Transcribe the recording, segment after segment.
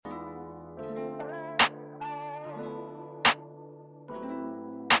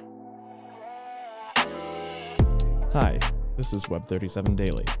Hi, this is Web37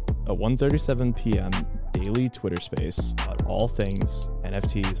 Daily, a 1:37 p.m. daily Twitter space about all things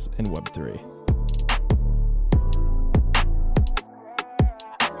NFTs and Web3.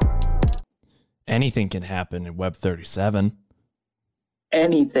 Anything can happen in Web37.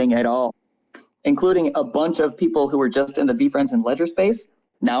 Anything at all, including a bunch of people who were just in the VFriends and Ledger space,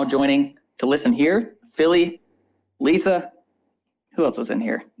 now joining to listen here. Philly, Lisa, who else was in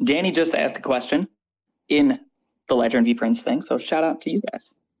here? Danny just asked a question in the Ledger and VFriends thing, so shout out to you guys.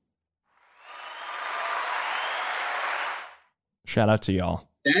 Shout out to y'all.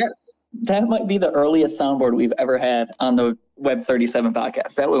 That might be the earliest soundboard we've ever had on the Web37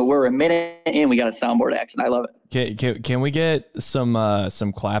 podcast. That way we're a minute in, we got a soundboard action. I love it. Can we get some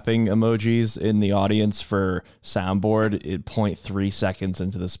clapping emojis in the audience for soundboard at 0.3 seconds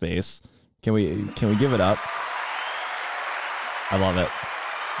into the space? Can we give it up? I love it.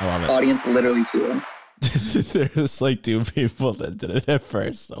 Audience literally cheering. There's like two people that did it at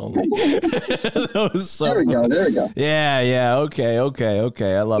first only. That was so there we go. Yeah. Okay.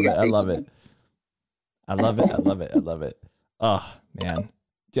 I love it. Oh man.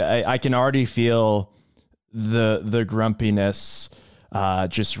 Yeah, I can already feel the grumpiness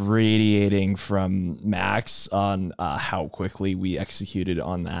just radiating from Max on how quickly we executed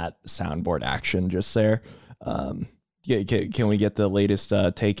on that soundboard action just there. Can we get the latest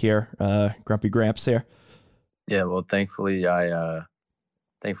take here, Grumpy Gramps here? Yeah, well, thankfully I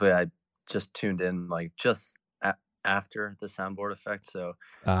just tuned in like just after the soundboard effect, so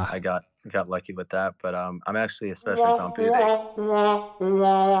I got lucky with that. But I'm actually especially grumpy today.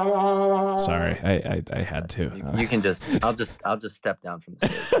 Sorry, I had to. You can just I'll just step down from the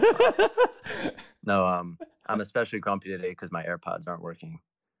stage. No, I'm especially grumpy today because my AirPods aren't working.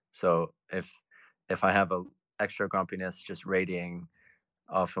 So if I have a extra grumpiness just radiating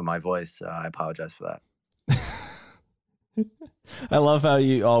off of my voice, I apologize for that. I love how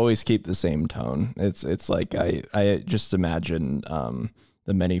you always keep the same tone. It's like I just imagine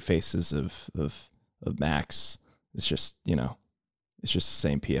the many faces of Max. It's just, it's just the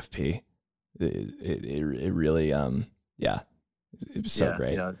same PFP. It really it was so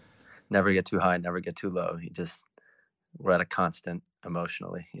great. Never get too high, never get too low. We're at a constant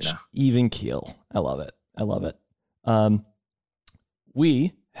emotionally, Even keel. I love it.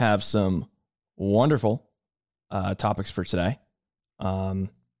 We have some wonderful topics for today.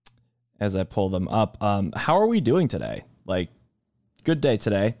 As I pull them up, how are we doing today? Like, good day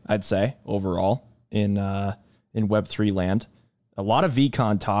today, I'd say overall in Web3 land. A lot of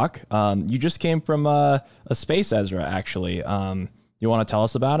VCon talk. You just came from a space, Ezra. Actually, you want to tell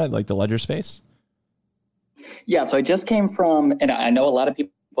us about it, like the Ledger space? Yeah, so I just came from, and I know a lot of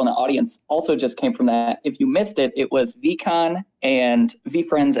people in the audience also just came from that. If you missed it, it was VCon and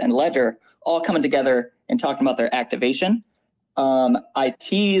VFriends and Ledger all coming together and talking about their activation.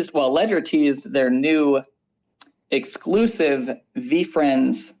 Ledger teased their new exclusive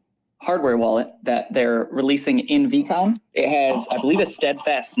VFriends hardware wallet that they're releasing in VCon. It has, I believe, a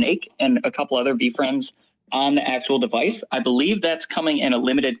steadfast snake and a couple other VFriends on the actual device. I believe that's coming in a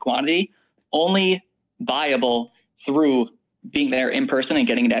limited quantity, only buyable through being there in person and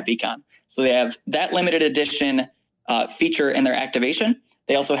getting it at VCon. So they have that limited edition feature in their activation.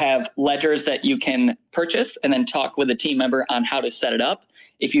 They also have ledgers that you can purchase and then talk with a team member on how to set it up.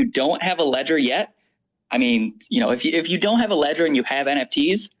 If you don't have a ledger yet, if you don't have a ledger and you have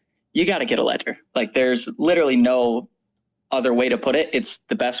NFTs, you got to get a ledger. Like, there's literally no other way to put it. It's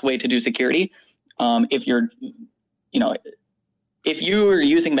the best way to do security. If you're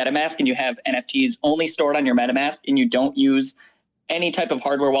using MetaMask and you have NFTs only stored on your MetaMask and you don't use any type of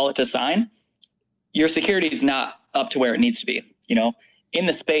hardware wallet to sign, your security is not up to where it needs to be. In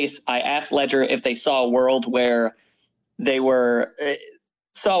the space, I asked Ledger if they saw a world where you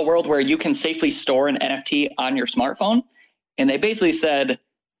can safely store an NFT on your smartphone. And they basically said,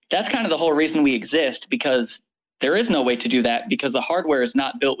 that's kind of the whole reason we exist, because there is no way to do that because the hardware is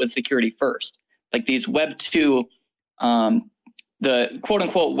not built with security first. Like these Web2, the quote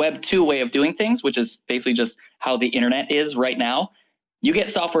unquote Web2 way of doing things, which is basically just how the internet is right now. You get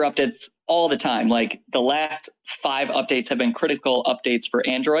software updates all the time. Like the last 5 updates have been critical updates for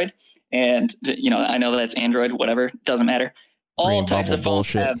Android. And, I know that's Android, whatever, doesn't matter. All types of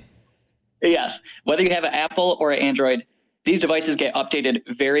phones have, yes, whether you have an Apple or an Android, these devices get updated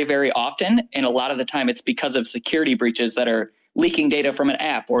very, very often. And a lot of the time it's because of security breaches that are leaking data from an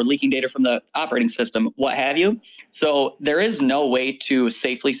app or leaking data from the operating system, what have you. So there is no way to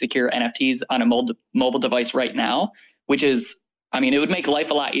safely secure NFTs on a mobile device right now, which is, it would make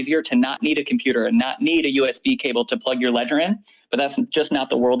life a lot easier to not need a computer and not need a USB cable to plug your ledger in, but that's just not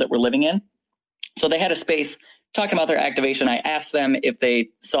the world that we're living in. So they had a space talking about their activation, I asked them if they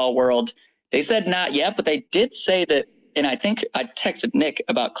saw a world. They said not yet, but they did say that, and I think I texted Nick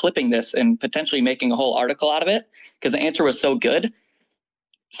about clipping this and potentially making a whole article out of it because the answer was so good.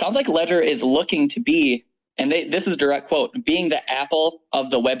 Sounds like Ledger is looking to be, and this is direct quote, being the Apple of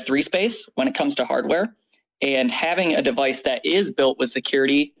the Web3 space when it comes to hardware, and having a device that is built with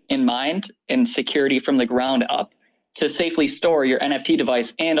security in mind and security from the ground up to safely store your NFT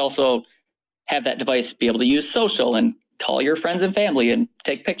device and also have that device be able to use social and call your friends and family and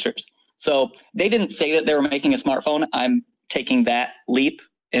take pictures. So they didn't say that they were making a smartphone. I'm taking that leap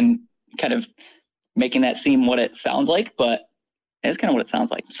and kind of making that seem what it sounds like, but it's kind of what it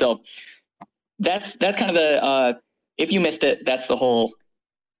sounds like. So that's kind of the, if you missed it, that's the whole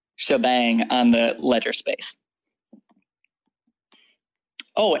shebang on the Ledger space.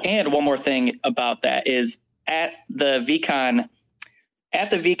 Oh, and one more thing about that is at the VCon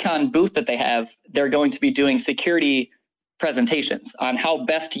booth that they have, they're going to be doing security presentations on how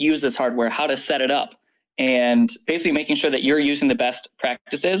best to use this hardware, how to set it up, and basically making sure that you're using the best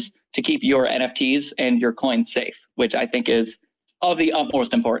practices to keep your NFTs and your coins safe, which I think is of the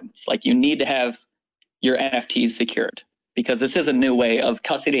utmost importance. Like, you need to have your NFTs secured because this is a new way of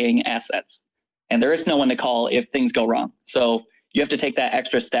custodying assets, and there is no one to call if things go wrong. So you have to take that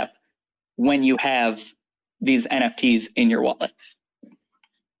extra step when you have these NFTs in your wallet.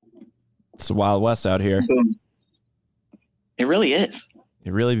 It's the Wild West out here. Boom. It really is.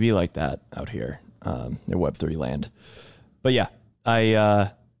 It really be like that out here in Web3 land. But yeah,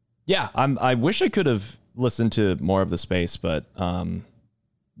 I wish I could have listened to more of the space, but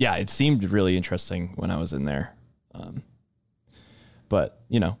yeah, it seemed really interesting when I was in there. But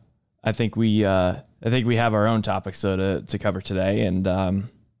you know, I think we have our own topics to cover today, and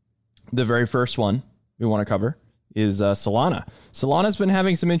the very first one we want to cover is Solana. Solana's been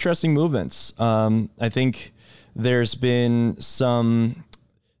having some interesting movements. I think there's been some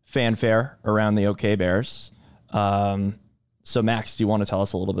fanfare around the OK Bears. So Max, do you want to tell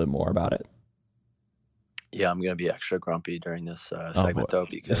us a little bit more about it? Yeah, I'm going to be extra grumpy during this segment though,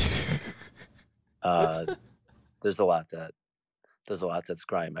 because there's a lot that's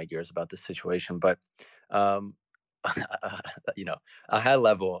grinding my gears about this situation. But you know, a high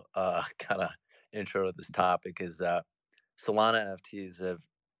level kind of intro to this topic is that Solana NFTs have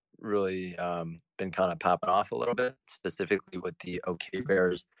really been kind of popping off a little bit, specifically with the OK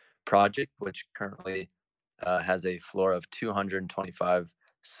Bears project, which currently has a floor of 225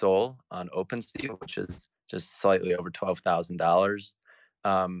 SOL on OpenSea, which is just slightly over $12,000.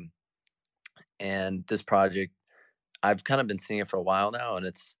 And this project, I've kind of been seeing it for a while now, and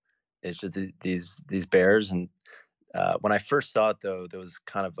it's just these bears. And when I first saw it, though, there's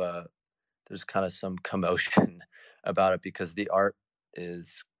kind of some commotion about it because the art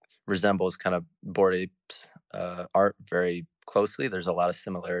resembles kind of Bored Apes art very closely. There's a lot of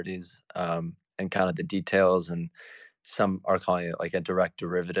similarities and kind of the details, and some are calling it like a direct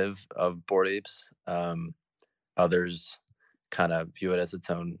derivative of Bored Apes. Others kind of view it as its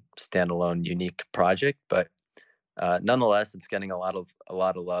own standalone, unique project, but nonetheless, it's getting a lot of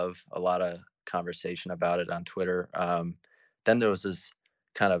love, a lot of conversation about it on Twitter. Then there was this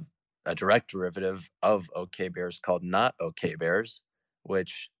kind of a direct derivative of OK Bears called Not OK Bears,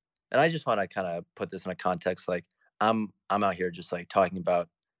 which, and I just want to kind of put this in a context. Like, I'm out here just like talking about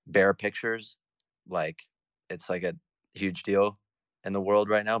bear pictures, like it's like a huge deal in the world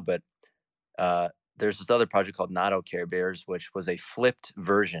right now. But there's this other project called Not OK Bears, which was a flipped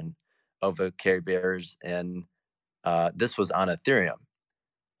version of OK Bears, and this was on Ethereum.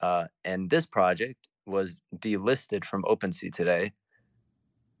 And this project was delisted from OpenSea today.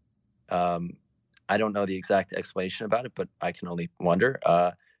 I don't know the exact explanation about it, but I can only wonder.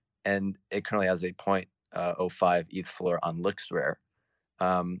 And it currently has a 0.05 ETH floor on LooksRare.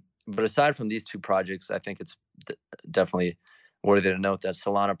 But aside from these two projects, I think it's definitely worthy to note that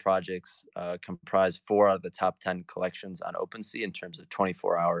Solana projects comprise 4 out of the top 10 collections on OpenSea in terms of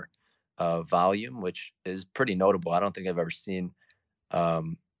 24-hour volume, which is pretty notable. I don't think I've seen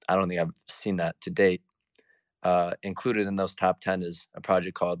that to date. Included in those top 10 is a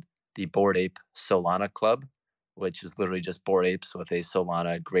project called the Bored Ape Solana Club, which is literally just Bored Apes with a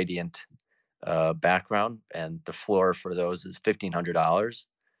Solana gradient background, and the floor for those is $1,500.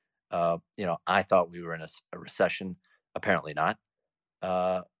 You know, I thought we were in a recession. Apparently not.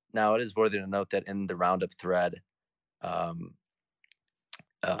 Now, it is worthy to note that in the Roundup thread,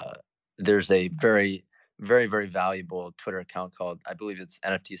 there's a very, very, very valuable Twitter account called, I believe it's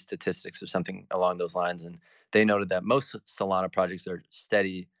NFT Statistics or something along those lines. And they noted that most Solana projects are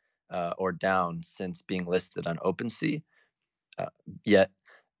steady or down since being listed on OpenSea. Yet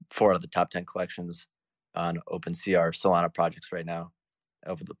 4 out of the top 10 collections on OpenSea are Solana projects right now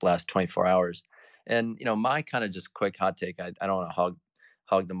over the last 24 hours. And, my kind of just quick hot take, I don't want to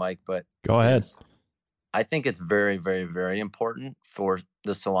hog the mic, but Go ahead. I think it's very, very, very important for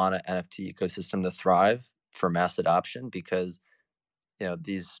the Solana NFT ecosystem to thrive for mass adoption, because,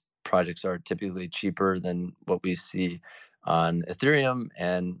 these projects are typically cheaper than what we see on Ethereum,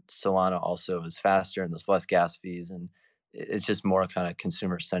 and Solana also is faster and there's less gas fees, and it's just more kind of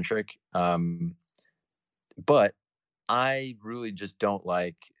consumer centric. But I really just don't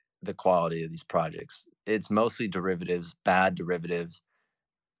like the quality of these projects. It's mostly derivatives, bad derivatives.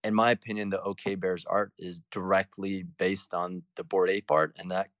 In my opinion, the OK Bears art is directly based on the Bored Ape art, and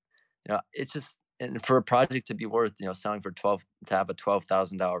that, it's just, and for a project to be worth, selling for to have a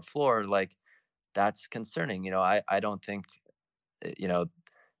 $12,000 floor, like, that's concerning. I don't think,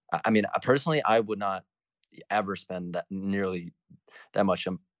 I mean, personally, I would not ever spend that nearly that much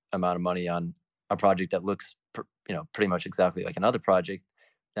amount of money on a project that looks, pretty much exactly like another project.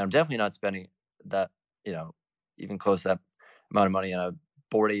 And I'm definitely not spending that, even close to that amount of money on a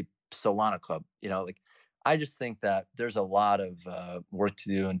Bored Ape Solana club. Like, I just think that there's a lot of work to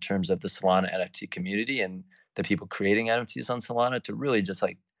do in terms of the Solana NFT community and the people creating NFTs on Solana to really just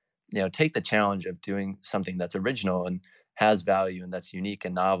take the challenge of doing something that's original and has value and that's unique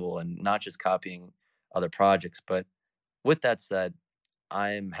and novel, and not just copying other projects. But with that said,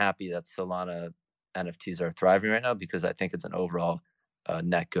 I'm happy that Solana NFTs are thriving right now, because I think it's an overall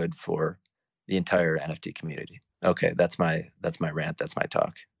net good for the entire NFT community. Okay, that's my rant. That's my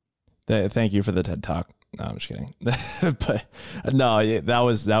talk. Thank you for the TED Talk. No, I'm just kidding. But no, that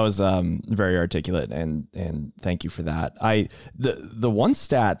was very articulate, and thank you for that. The one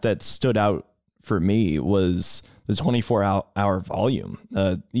stat that stood out for me was the 24-hour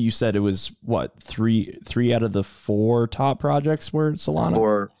volume. You said it was what, three out of the 4 top projects were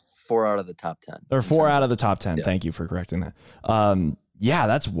Solana? Four out of the top 10. Or 4 out of the top 10. Yeah. Thank you for correcting that. Yeah,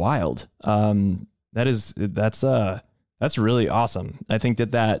 that's wild. That's really awesome. I think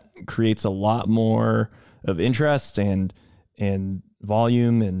that creates a lot more of interest and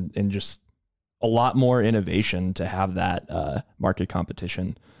volume and just a lot more innovation to have that market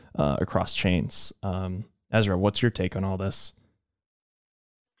competition across chains. Ezra, what's your take on all this?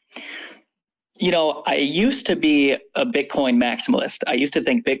 I used to be a Bitcoin maximalist. I used to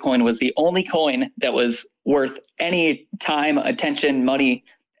think Bitcoin was the only coin that was worth any time, attention, money,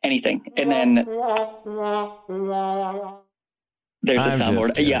 anything. And then there's a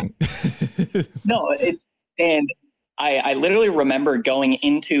soundboard. Yeah. No, and I literally remember going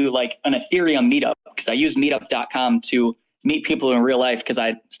into like an Ethereum meetup, because I used meetup.com to meet people in real life, because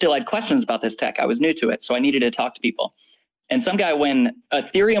I still had questions about this tech. I was new to it, so I needed to talk to people. And some guy, when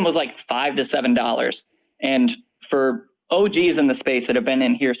Ethereum was like $5 to $7, and for OGs in the space that have been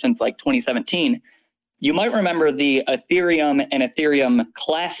in here since like 2017, you might remember the Ethereum and Ethereum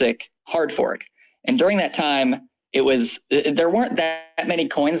Classic hard fork. And during that time, there weren't that many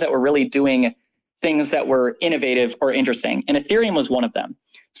coins that were really doing things that were innovative or interesting, and Ethereum was one of them.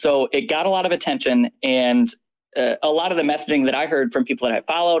 So it got a lot of attention, and a lot of the messaging that I heard from people that I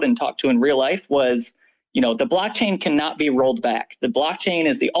followed and talked to in real life was, the blockchain cannot be rolled back. The blockchain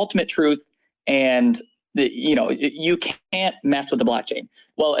is the ultimate truth, and you can't mess with the blockchain.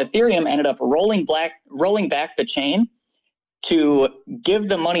 Well, Ethereum ended up rolling back the chain to give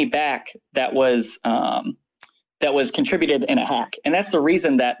the money back that was contributed in a hack. And that's the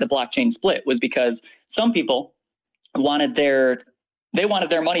reason that the blockchain split, was because some people wanted their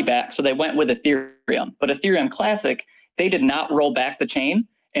money back, so they went with Ethereum. But Ethereum Classic, they did not roll back the chain,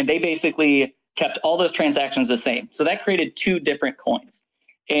 and they basically kept all those transactions the same. So that created 2 different coins.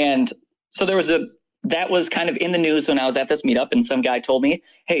 And so that was kind of in the news when I was at this meetup, and some guy told me,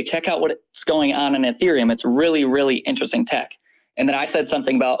 hey, check out what's going on in Ethereum. It's really, really interesting tech. And then I said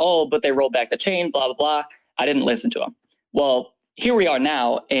something about, but they rolled back the chain, blah, blah, blah. I didn't listen to him. Well, here we are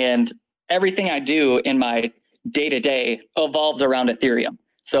now, and everything I do in my day-to-day evolves around Ethereum.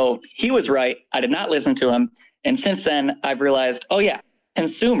 So he was right. I did not listen to him. And since then, I've realized,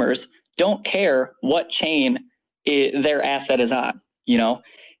 consumers don't care what chain their asset is on,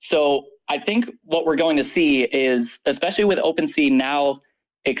 So I think what we're going to see is, especially with OpenSea now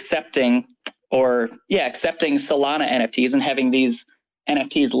accepting Solana NFTs and having these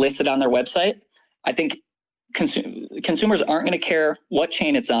NFTs listed on their website, I think consumers aren't going to care what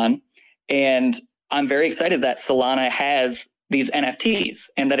chain it's on. And I'm very excited that Solana has these NFTs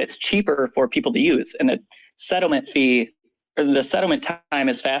and that it's cheaper for people to use, and the settlement fee or the settlement time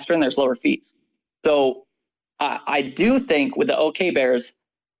is faster and there's lower fees. So I do think with the OK Bears,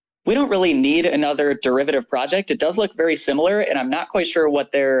 we don't really need another derivative project. It does look very similar, and I'm not quite sure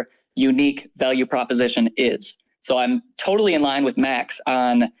what their unique value proposition is. So I'm totally in line with Max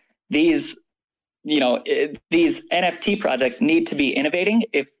on these, these NFT projects need to be innovating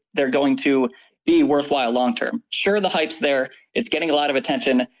if they're going to be worthwhile long-term. Sure, the hype's there. It's getting a lot of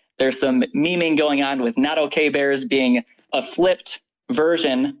attention. There's some memeing going on with Not Okay Bears being a flipped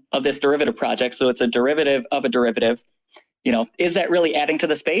version of this derivative project. So it's a derivative of a derivative. Is that really adding to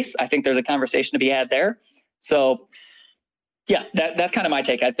the space? I think there's a conversation to be had there. So yeah, that's kind of my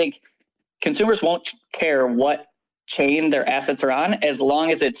take. I think consumers won't care what chain their assets are on as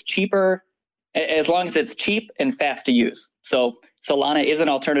long as it's cheap and fast to use. So Solana is an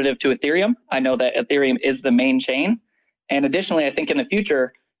alternative to Ethereum. I know that Ethereum is the main chain. And additionally, I think in the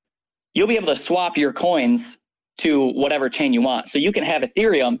future, you'll be able to swap your coins to whatever chain you want. So you can have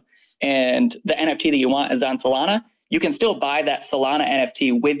Ethereum and the NFT that you want is on Solana. You can still buy that Solana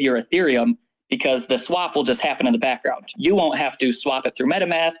NFT with your Ethereum because the swap will just happen in the background. You won't have to swap it through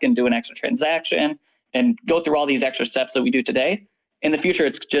MetaMask and do an extra transaction and go through all these extra steps that we do today. In the future,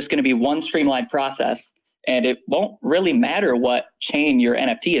 it's just going to be one streamlined process, and it won't really matter what chain your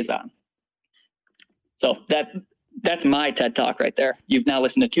NFT is on. So that's my TED Talk right there. You've now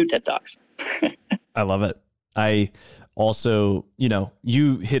listened to 2 TED Talks. I love it. I also,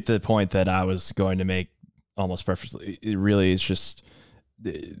 you hit the point that I was going to make almost perfectly. It really is just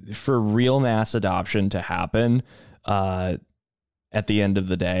for real mass adoption to happen. At the end of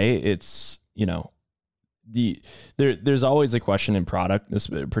the day, it's, there's always a question in product,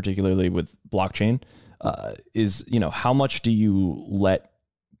 particularly with blockchain, is, how much do you let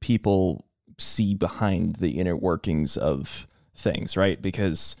people see behind the inner workings of things, right?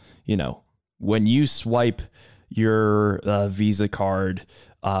 Because, when you swipe your Visa card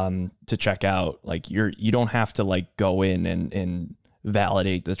to check out, like you don't have to like go in and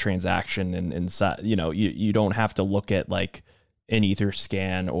validate the transaction and you don't have to look at like an Ether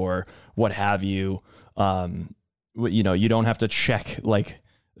scan or what have you. You don't have to check like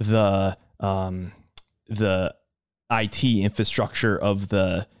the IT infrastructure of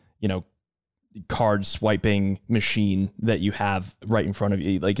the, card swiping machine that you have right in front of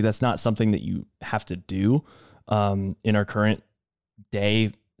you. Like that's not something that you have to do in our current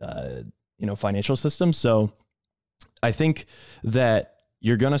day, financial system. So I think that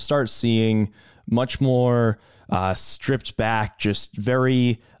you're going to start seeing much more stripped back, just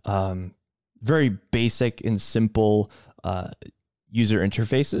very, very basic and simple user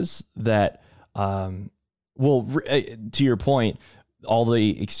interfaces that to your point, all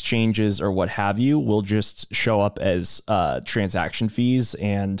the exchanges or what have you will just show up as transaction fees,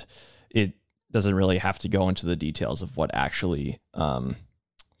 and it doesn't really have to go into the details of what actually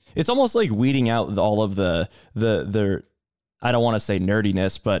it's almost like weeding out all of the I don't want to say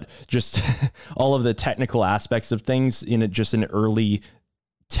nerdiness, but just all of the technical aspects of things in just an early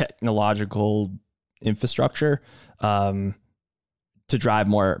technological infrastructure to drive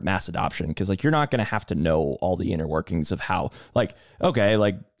more mass adoption. Because like you're not going to have to know all the inner workings of how, like, okay,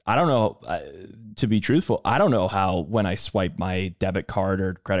 like I don't know, to be truthful, I don't know how when I swipe my debit card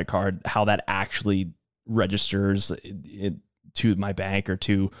or credit card, how that actually registers it to my bank or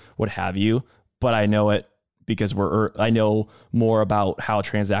to what have you. But I know it because I know more about how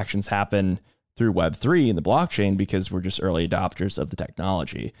transactions happen through Web3 and the blockchain because we're just early adopters of the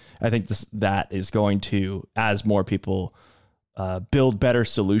technology. I think that is going to, as more people build better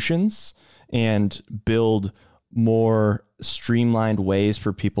solutions and build more streamlined ways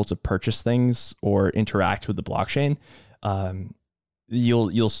for people to purchase things or interact with the blockchain,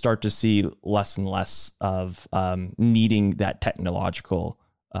 you'll start to see less and less of needing that technological,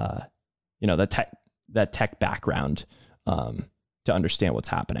 that tech background to understand what's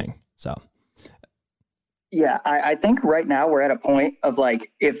happening. So, yeah, I think right now we're at a point of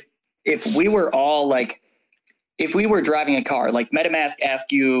like if we were all like, if we were driving a car, like MetaMask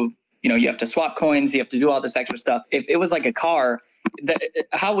asks you, you have to swap coins, you have to do all this extra stuff. If it was like a car,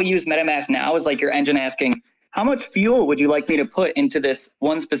 how we use MetaMask now is like your engine asking, how much fuel would you like me to put into this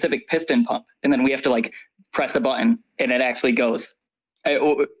one specific piston pump? And then we have to like press a button and it actually goes.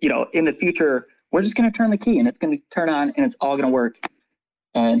 In the future, we're just going to turn the key and it's going to turn on and it's all going to work.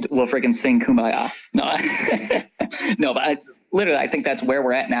 And we'll freaking sing Kumbaya. No, no, but I think that's where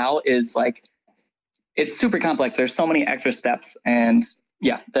we're at now is like, it's super complex. There's so many extra steps. And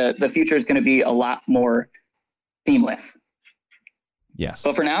yeah, the future is going to be a lot more seamless. Yes.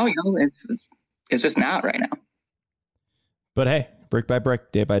 But for now, it's just not right now. But hey, brick by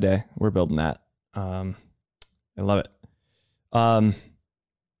brick, day by day, we're building that. I love it.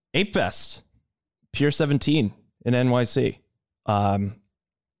 Ape Fest, Pier 17 in NYC.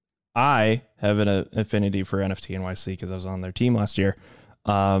 I have an affinity for NFT NYC because I was on their team last year.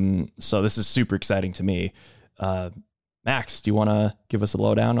 So this is super exciting to me. Max, do you want to give us a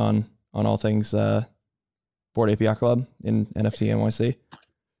lowdown on all things Bored Ape Yacht Club in NFT NYC?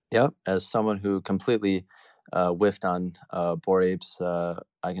 Yep. As someone who completely whiffed on Bored Apes,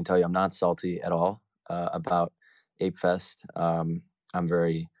 I can tell you I'm not salty at all about Ape Fest. I'm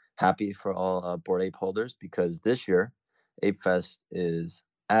very happy for all Bored Ape holders because this year Ape Fest is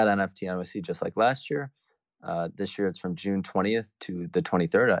at NFT NYC just like last year. This year it's from June 20th to the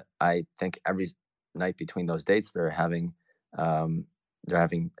 23rd. I think every night between those dates they're having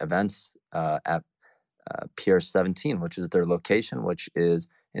events at Pier 17, which is their location, which is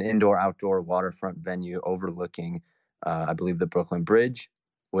an indoor-outdoor waterfront venue overlooking, I believe, the Brooklyn Bridge,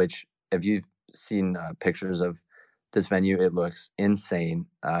 which if you've seen pictures of this venue, it looks insane.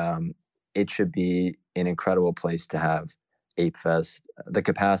 It should be an incredible place to have Ape Fest. The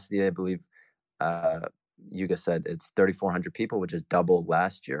capacity, I believe, Yuga said it's 3,400 people, which is double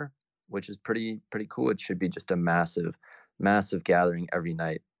last year, which is pretty cool. It should be just a massive gathering every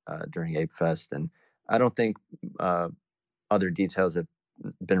night during Ape Fest. And I don't think other details have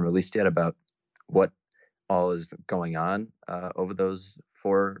been released yet about what all is going on over those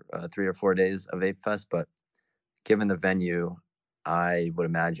 3 or 4 days of Ape Fest. But given the venue, I would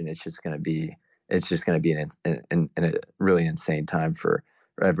imagine it's just going to be a really insane time for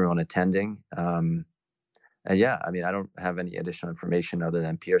everyone attending. And yeah, I mean, I don't have any additional information other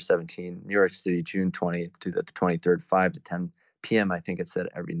than Pier 17, New York City, June 20th to the 23rd, 5 to 10 p.m. I think it said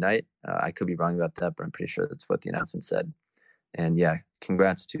every night. I could be wrong about that, but I'm pretty sure that's what the announcement said. And yeah,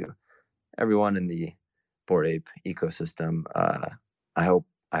 congrats to everyone in the Bored Ape ecosystem. I hope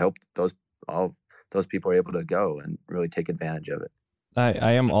all those people are able to go and really take advantage of it.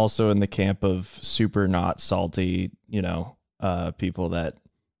 I am also in the camp of super not salty, people that,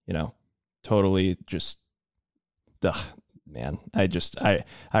 totally just, man. I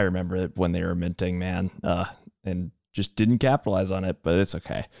remember it when they were minting, man, and just didn't capitalize on it, but it's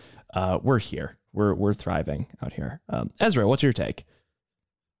okay. We're here. We're thriving out here. Ezra, what's your take?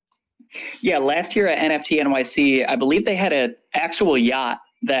 Yeah, last year at NFT NYC, I believe they had an actual yacht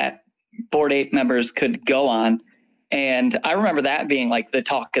that Bored Ape members could go on. And I remember that being like the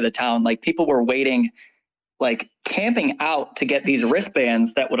talk of the town. Like people were waiting, like camping out to get these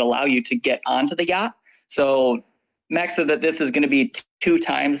wristbands that would allow you to get onto the yacht. So Max said that this is going to be 2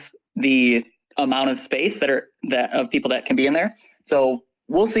 times the amount of space of people that can be in there. So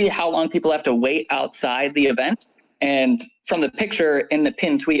we'll see how long people have to wait outside the event. And from the picture in the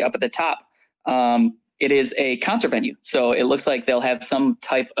pinned tweet up at the top, it is a concert venue. So it looks like they'll have some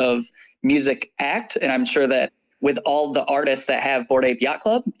type of music act. And I'm sure that with all the artists that have Bored Ape Yacht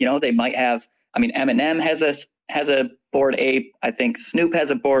Club, they might have, Eminem has a Bored Ape. I think Snoop has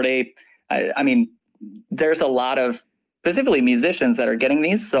a Bored Ape. I mean, there's a lot of specifically musicians that are getting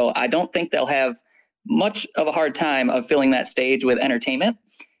these. So I don't think they'll have much of a hard time of filling that stage with entertainment.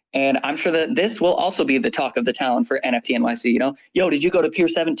 And I'm sure that this will also be the talk of the town for NFT NYC. Yo, did you go to Pier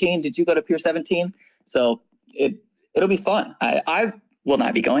 17? Did you go to Pier 17? So it'll be fun. I will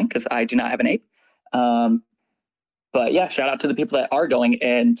not be going because I do not have an ape. But yeah, shout out to the people that are going.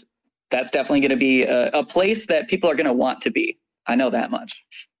 And that's definitely going to be a place that people are going to want to be. I know that much.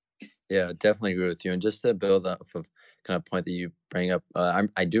 Yeah, definitely agree with you. And just to build off of kind of point that you bring up,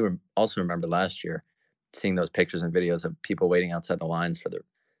 I do also remember last year seeing those pictures and videos of people waiting outside the lines for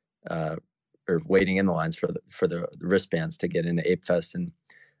or waiting in the lines for the wristbands to get into Ape Fest. And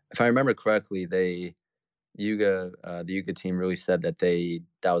if I remember correctly, the Yuga team really said that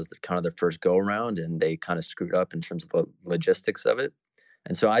that was kind of their first go around, and they kind of screwed up in terms of the logistics of it.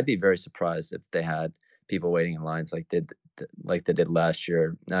 And so I'd be very surprised if they had people waiting in lines like they did last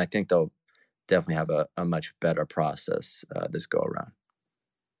year. And I think they'll definitely have a much better process this go around.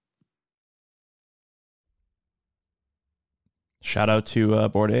 Shout out to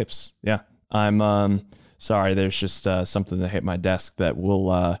Bored Apes. Yeah, I'm sorry. There's just something that hit my desk that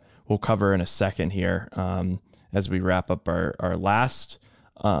we'll cover in a second here as we wrap up our last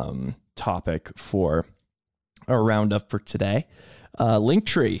topic for our roundup for today.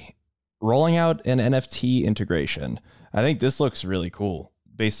 Linktree rolling out an NFT integration. I think this looks really cool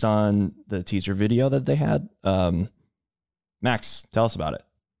based on the teaser video that they had. Max, tell us about it.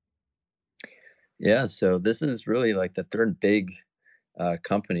 Yeah, so this is really like the third big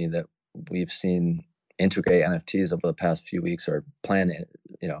company that we've seen integrate NFTs over the past few weeks, or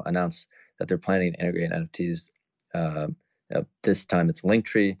announce that they're planning to integrate NFTs. This time it's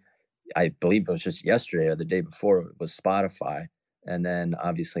Linktree. I believe it was just yesterday or the day before it was Spotify, and then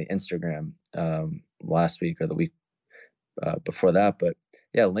obviously Instagram last week or the week before that. But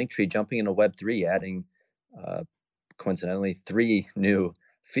yeah, Linktree jumping into Web3, adding coincidentally 3 new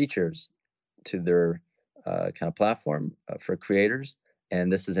features to their kind of platform for creators.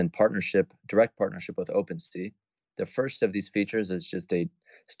 And this is in direct partnership with OpenSea. The first of these features is just a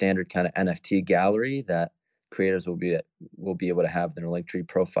standard kind of NFT gallery that creators will be able to have in their Linktree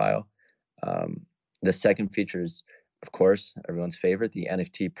profile. The second feature is, of course, everyone's favorite, the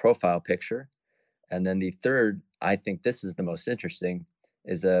NFT profile picture. And then the third, I think this is the most interesting,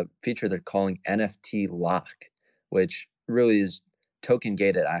 is a feature they're calling NFT lock, which really is token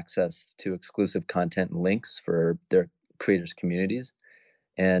gated access to exclusive content and links for their creators' communities.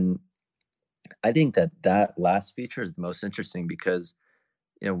 And I think that last feature is the most interesting because,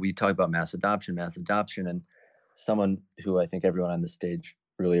 we talk about mass adoption, and someone who I think everyone on the stage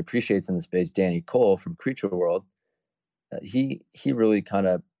really appreciates in the space, Danny Cole from Creature World, he really kind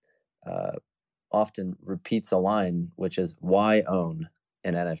of often repeats a line, which is, why own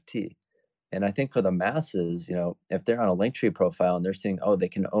an NFT? And I think for the masses, if they're on a Linktree profile and they're seeing, oh, they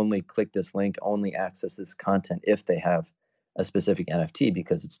can only click this link, only access this content if they have a specific NFT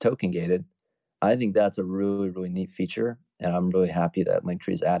because it's token gated, I think that's a really, really neat feature. And I'm really happy that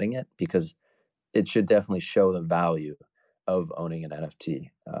Linktree is adding it because it should definitely show the value of owning an NFT.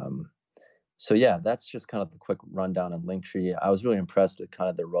 So yeah, that's just kind of the quick rundown on Linktree. I was really impressed with kind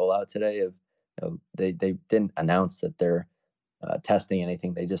of the rollout today of, they didn't announce that they're testing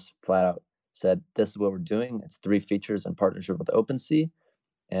anything. They just flat out said, this is what we're doing. It's 3 features in partnership with OpenSea.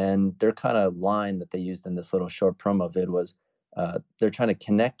 And their kind of line that they used in this little short promo vid was, they're trying to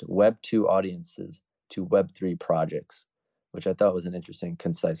connect Web2 audiences to Web3 projects, which I thought was an interesting,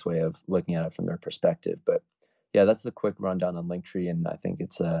 concise way of looking at it from their perspective. But yeah, that's a quick rundown on Linktree, and I think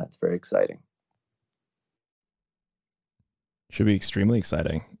it's very exciting. Should be extremely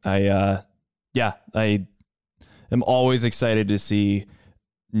exciting. I am always excited to see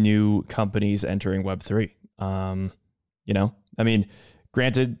new companies entering Web3. I mean,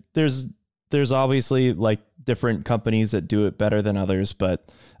 granted, there's obviously like different companies that do it better than others, but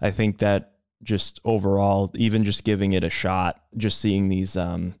I think that just overall, even just giving it a shot, just seeing these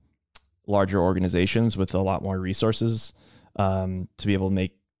larger organizations with a lot more resources to be able to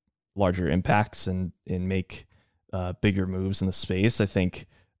make larger impacts and make bigger moves in the space, I think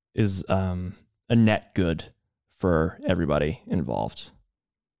is a net good for everybody involved.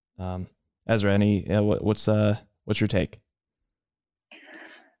 Ezra, what's your take?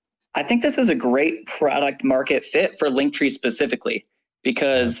 I think this is a great product market fit for Linktree specifically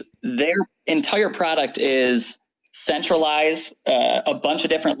because their entire product is centralize a bunch of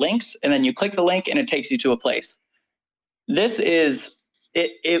different links, and then you click the link and it takes you to a place. This is,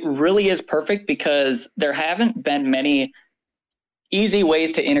 it really is perfect because there haven't been many easy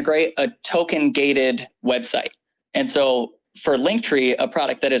ways to integrate a token gated website. And so for Linktree, a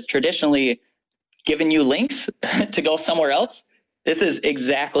product that has traditionally given you links to go somewhere else, this is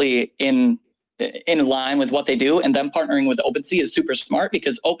exactly in line with what they do. And them partnering with OpenSea is super smart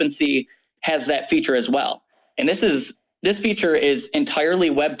because OpenSea has that feature as well. And this feature is entirely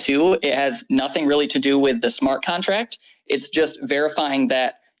Web 2. It has nothing really to do with the smart contract. It's just verifying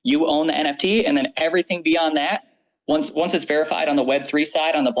that you own the NFT, and then everything beyond that, once it's verified on the Web3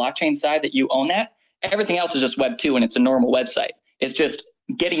 side, on the blockchain side that you own that, everything else is just Web 2 and it's a normal website. It's just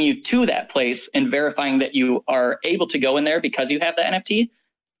getting you to that place and verifying that you are able to go in there because you have the NFT.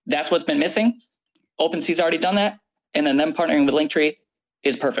 That's what's been missing. OpenSea's already done that. And then them partnering with Linktree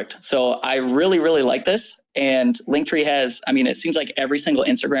is perfect. So I really, really like this. And Linktree has, it seems like every single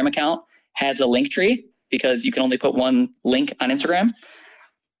Instagram account has a Linktree because you can only put one link on Instagram.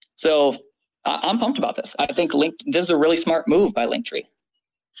 So I'm pumped about this. I think this is a really smart move by Linktree.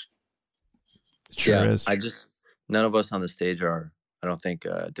 Sure is. None of us on the stage are, I don't think,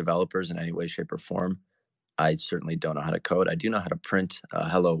 developers in any way, shape, or form. I certainly don't know how to code. I do know how to print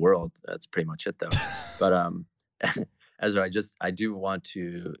 "Hello World." That's pretty much it, though. But Ezra, I do want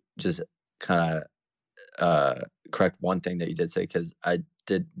to just kind of correct one thing that you did say, because I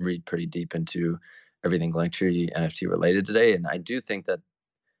did read pretty deep into everything Linktree NFT related today, and I do think that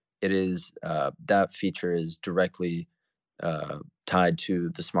it is that feature is directly tied to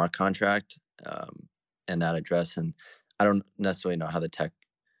the smart contract and that address. And I don't necessarily know how the tech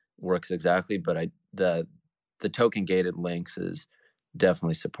works exactly, but the token gated links is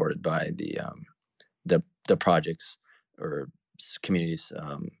definitely supported by the project's or community's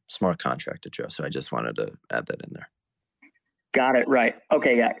smart contract address. So I just wanted to add that in there. Got it. Right.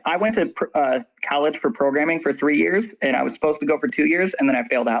 Okay. Yeah. I went to college for programming for 3 years, and I was supposed to go for 2 years, and then I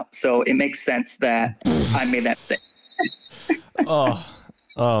failed out. So it makes sense that I made that mistake.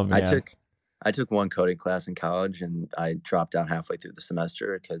 Oh man. I took one coding class in college, and I dropped out halfway through the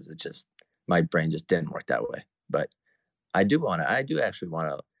semester because my brain just didn't work that way. But I do actually want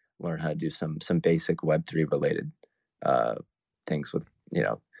to learn how to do some basic Web3 related things with,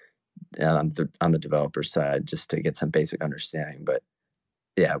 on the developer side, just to get some basic understanding. But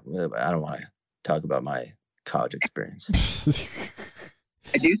yeah, I don't want to talk about my college experience.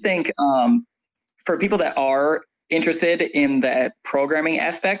 I do think for people that are interested in that programming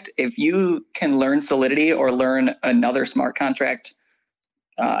aspect, if you can learn Solidity or learn another smart contract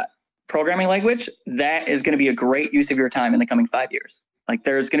programming language, that is going to be a great use of your time in the coming 5 years. Like,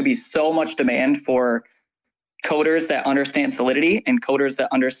 there's going to be so much demand for coders that understand Solidity and coders that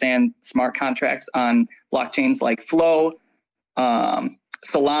understand smart contracts on blockchains like Flow,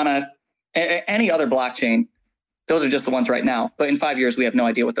 Solana, any other blockchain. Those are just the ones right now. But in 5 years, we have no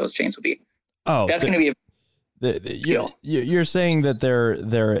idea what those chains will be. Oh, that's going to be you're saying that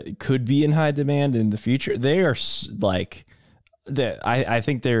there could be in high demand in the future. They are like that. I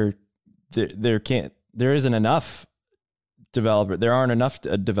think there isn't enough developer. There aren't enough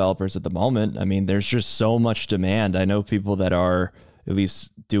developers at the moment. I mean, there's just so much demand. I know people that are at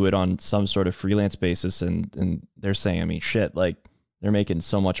least do it on some sort of freelance basis, and they're saying, I mean, shit, like they're making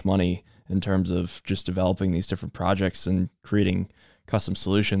so much money in terms of just developing these different projects and creating custom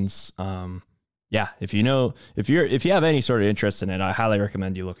solutions. Yeah, if you have any sort of interest in it, I highly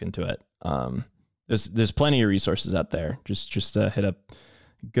recommend you look into it. There's plenty of resources out there. Just hit up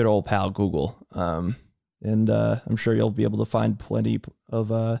good old pal Google. And I'm sure you'll be able to find plenty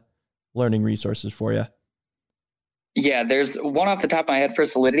of learning resources for you. Yeah, there's one off the top of my head for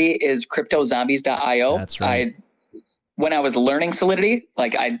Solidity is cryptozombies.io. That's right. When I was learning Solidity,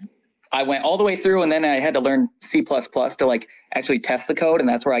 like I went all the way through, and then I had to learn C++ to like actually test the code, and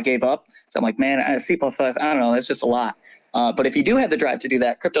that's where I gave up. So I'm like, man, C++, I don't know, that's just a lot. But if you do have the drive to do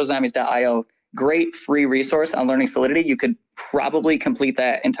that, cryptozombies.io, great free resource on learning Solidity. You could probably complete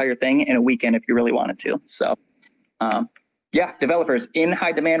that entire thing in a weekend if you really wanted to. So yeah, developers in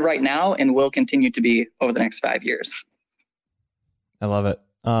high demand right now and will continue to be over the next 5 years. I love it.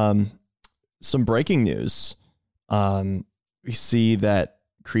 Some breaking news. We see that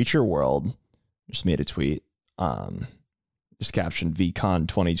Creature World just made a tweet, just captioned VCon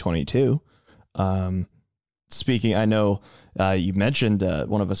 2022. Speaking, I know you mentioned,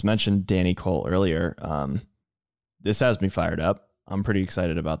 one of us mentioned Danny Cole earlier. This has me fired up. I'm pretty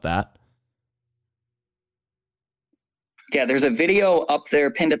excited about that. Yeah, there's a video up there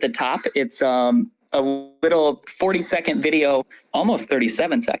pinned at the top. It's a little 40-second video, almost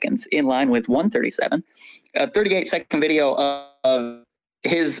 37 seconds, in line with 137. A 38-second video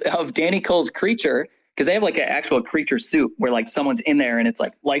of Danny Cole's Creature, because they have like an actual Creature suit where like someone's in there and it's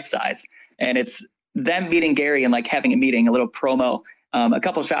like life size, and it's them meeting Gary and like having a meeting, a little promo, a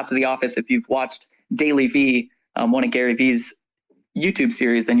couple shots of The Office. If you've watched Daily V, one of Gary V's YouTube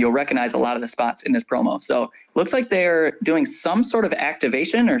series, then you'll recognize a lot of the spots in this promo. So looks like they're doing some sort of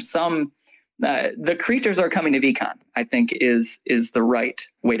activation or some, the creatures are coming to VCon, I think is the right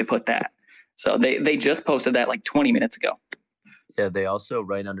way to put that. So they just posted that like 20 minutes ago. Yeah, they also,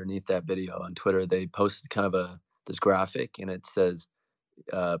 right underneath that video on Twitter, they posted kind of this graphic, and it says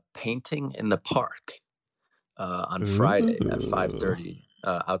painting in the park on Friday at 5:30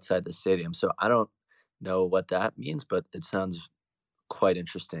 outside the stadium. So I don't know what that means, but it sounds quite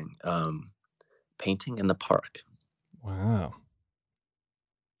interesting. Painting in the park. Wow.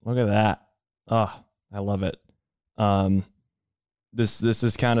 Look at that. Oh, I love it. This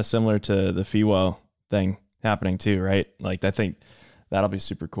is kind of similar to the FIWO thing happening too, right? Like, I think that'll be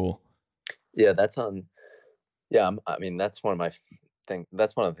super cool. Yeah, that's on. Yeah, I mean, that's one of my thing.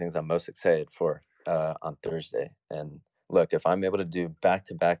 That's one of the things I'm most excited for on Thursday. And look, if I'm able to do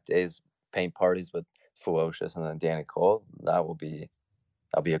back-to-back days paint parties with Ferocious and then Danny Cole, that'll be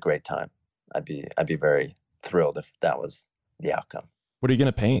a great time. I'd be very thrilled if that was the outcome. What are you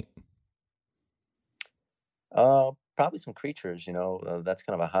gonna paint? Probably some creatures. That's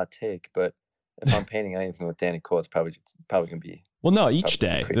kind of a hot take, but if I'm painting anything with Danny Cole, it's probably gonna be. Well, no, each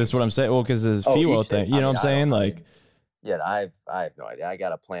day. That's what I'm saying. Well, because the FIWO thing, you know what I'm saying? Like, yeah, I have no idea. I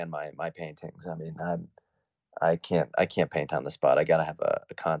gotta plan my paintings. I mean, I can't paint on the spot. I gotta have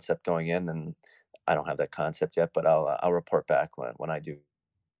a concept going in, and I don't have that concept yet. But I'll report back when I do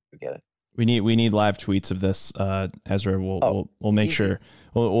get it. We need live tweets of this, Ezra. We'll make sure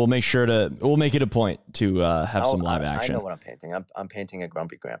we'll make it a point to have some live action. I know what I'm painting. I'm painting a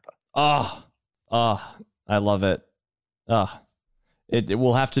grumpy grandpa. Oh, I love it. It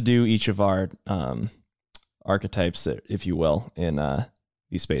will have to do each of our archetypes, if you will, in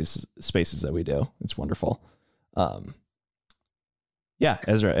these spaces that we do. It's wonderful. Yeah,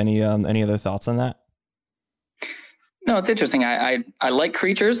 Ezra, any other thoughts on that? No, it's interesting. I like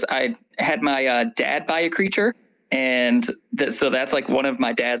creatures. I had my dad buy a creature And so that's like one of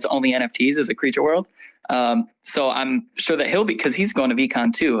my dad's only NFTs is a Creature World. So I'm sure that he'll be, because he's going to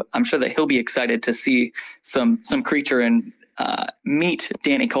VCon too. I'm sure that he'll be excited to see some Creature and meet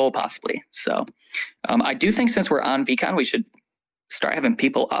Danny Cole possibly. So I do think since we're on VCon, we should start having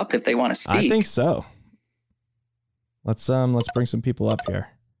people up if they want to speak. I think so. Let's bring some people up here.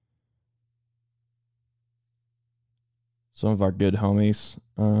 Some of our good homies.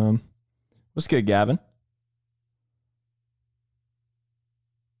 What's good, Gavin?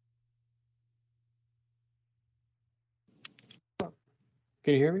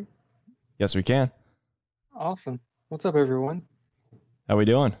 Can you hear me? Yes, we can. Awesome. What's up, everyone? How we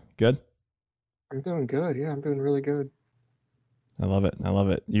doing? Good? I'm doing good. Yeah, I'm doing really good. I love it. I love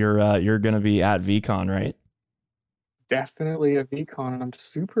it. You're going to be at VCon, right? Definitely a VCon, and I'm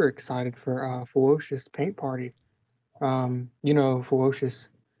super excited for Ferocious Paint Party. Ferocious.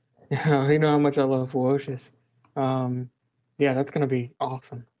 You know how much I love Ferocious. Yeah, that's going to be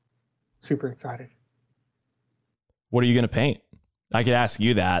awesome. Super excited. What are you going to paint? I could ask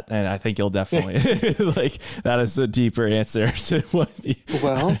you that, and I think you'll definitely like that is a deeper answer to what you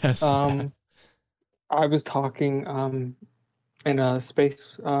I was talking in a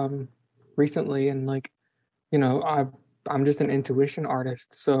space recently, and I'm just an intuition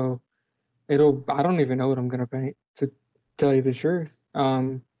artist, so I don't even know what I'm gonna paint, to tell you the truth.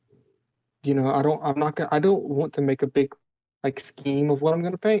 I don't want to make a big scheme of what I'm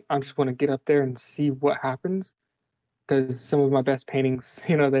gonna paint. I just want to get up there and see what happens. Because some of my best paintings,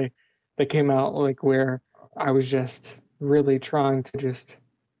 they came out where I was just really trying to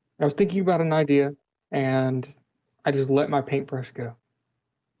I was thinking about an idea and I just let my paintbrush go.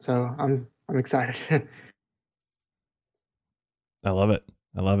 So I'm excited. I love it.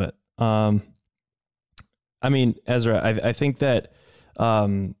 I love it. I mean, Ezra, I think that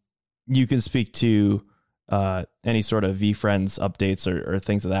you can speak to any sort of VFriends updates or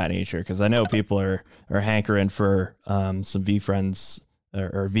things of that nature, because I know people are hankering for some VFriends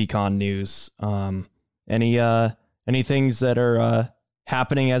or VCon news. Any things that are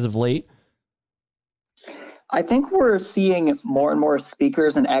happening as of late? I think we're seeing more and more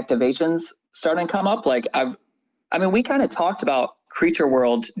speakers and activations starting to come up. We kind of talked about Creature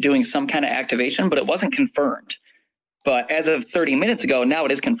World doing some kind of activation, but it wasn't confirmed. But as of 30 minutes ago, now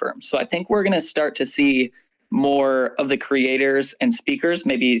it is confirmed. So I think we're going to start to see more of the creators and speakers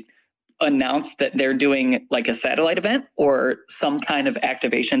maybe announce that they're doing like a satellite event or some kind of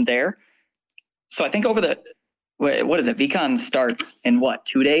activation there. So I think over what is it? VCon starts in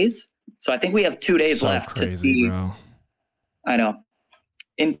 2 days? So I think we have 2 days left crazy, to see. Bro. I know.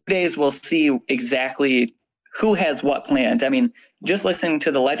 In 2 days, we'll see exactly who has what planned. I mean, just listening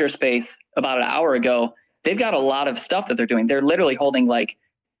to the Ledger Space about an hour ago, they've got a lot of stuff that they're doing. They're literally holding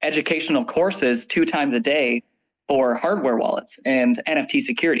educational courses 2 times a day for hardware wallets and NFT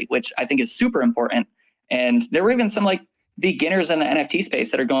security, which I think is super important. And there were even some beginners in the NFT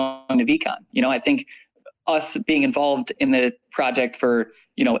space that are going to VCon. I think us being involved in the project for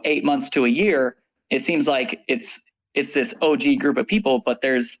 8 months to a year, it seems like it's this OG group of people, but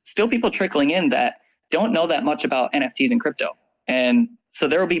there's still people trickling in that don't know that much about NFTs and crypto. And so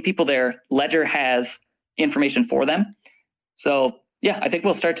there will be people there. Ledger has information for them. So yeah, I think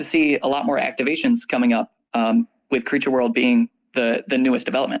we'll start to see a lot more activations coming up with Creature World being the newest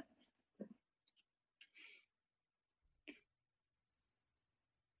development.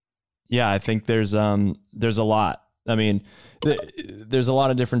 Yeah, I think there's a lot. I mean, there's a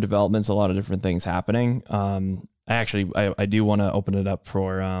lot of different developments, a lot of different things happening. I do want to open it up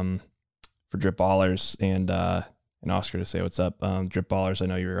for Drip Ballers and Oscar to say what's up. Drip Ballers, I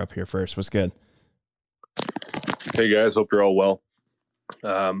know you were up here first. What's good? Hey guys, hope you're all well.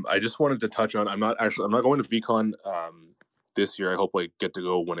 I just wanted to touch on. I'm not going to VCon this year. I hope I get to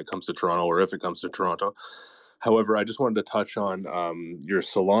go when it comes to Toronto, or if it comes to Toronto. However, I just wanted to touch on your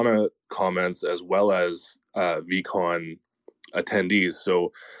Solana comments as well as VCon attendees.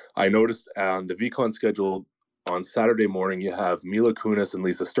 So I noticed on the VCon schedule on Saturday morning, you have Mila Kunis and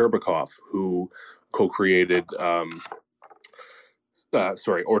Lisa Sterbikoff, who co-created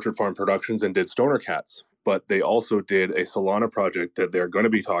Orchard Farm Productions and did Stoner Cats. But they also did a Solana project that they're going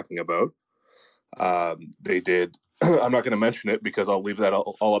to be talking about. They did. I'm not going to mention it because I'll leave that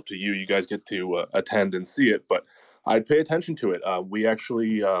all up to you. You guys get to attend and see it, but I'd pay attention to it. We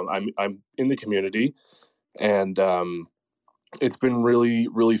actually, I'm in the community, and it's been really,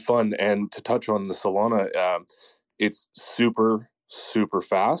 really fun. And to touch on the Solana, it's super, super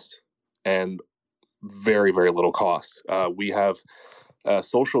fast and very, very little cost. We have a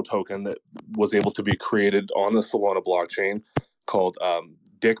social token that was able to be created on the Solana blockchain called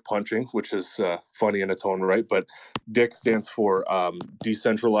Dick punching, which is funny in its own right, but Dick stands for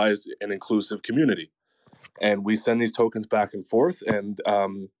decentralized and inclusive community. And we send these tokens back and forth, and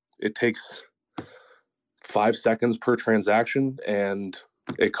it takes 5 seconds per transaction, and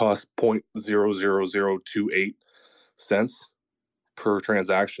it costs 0.00028 cents per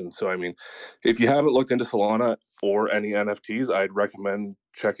transaction. So, I mean, if you haven't looked into Solana or any NFTs, I'd recommend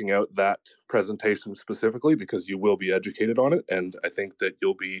checking out that presentation specifically, because you will be educated on it. And I think that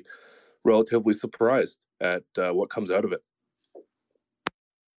you'll be relatively surprised at what comes out of it.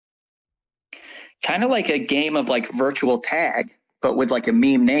 Kind of like a game of like virtual tag, but with like a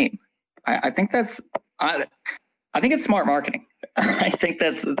meme name. I think that's, I think it's smart marketing. I think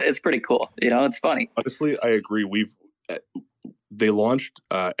it's pretty cool. You know, it's funny. Honestly, I agree. They launched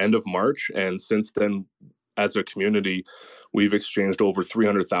end of March, and since then, as a community, we've exchanged over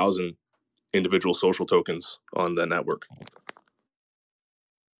 300,000 individual social tokens on the network.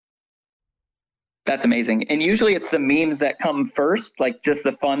 That's amazing. And usually it's the memes that come first, like just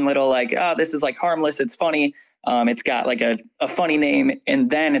the fun little like, oh, this is like harmless, it's funny. It's got like a funny name. And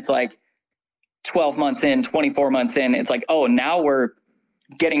then it's like 12 months in, 24 months in, it's like, oh, now we're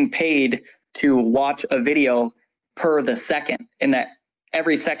getting paid to watch a video per the second. And that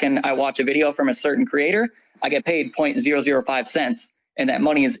every second I watch a video from a certain creator, I get paid 0.005 cents. And that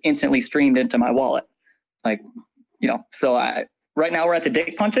money is instantly streamed into my wallet. Like, you know, so right now we're at the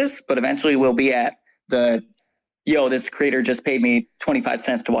dick punches, but eventually we'll be at the, yo, this creator just paid me 25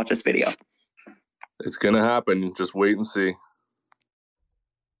 cents to watch this video. It's going to happen. Just wait and see.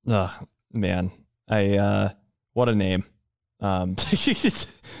 Oh, man. What a name. That's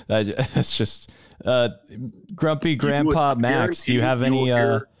just, Grumpy Grandpa Max. Do you have any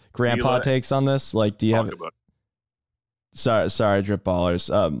grandpa takes on this? Like, do you have, sorry, drip ballers.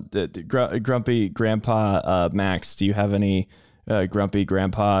 Grumpy Grandpa Max, do you have any grumpy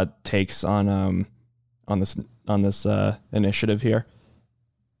grandpa takes on this initiative here?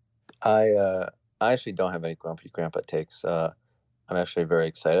 I actually don't have any grumpy grandpa takes. I'm actually very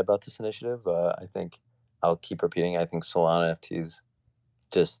excited about this initiative. I think I'll keep repeating. I think Solana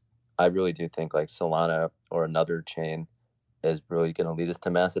NFTs, I really do think like Solana or another chain is really going to lead us to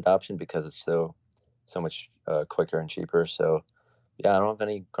mass adoption, because it's so much quicker and cheaper. So yeah, I don't have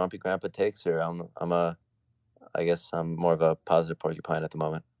any grumpy grandpa takes here. I guess I'm more of a positive porcupine at the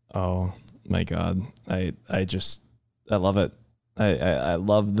moment. Oh my God. I love it. I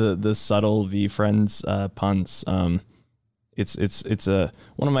love the subtle VeeFriends puns. It's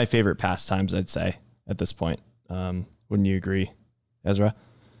one of my favorite pastimes, I'd say, at this point. Wouldn't you agree, Ezra?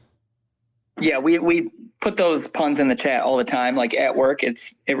 Yeah, we put those puns in the chat all the time, like at work.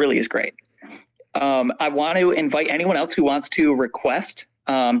 It really is great. I want to invite anyone else who wants to request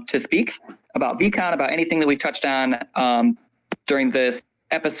to speak about VCon, about anything that we've touched on during this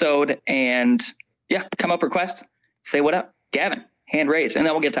episode. And yeah, come up, request, say what up. Gavin, hand raised, and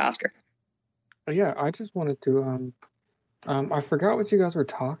then we'll get to Oscar. Yeah, I just wanted to, I forgot what you guys were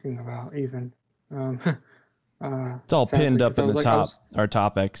talking about even. It's all pinned up in the top, our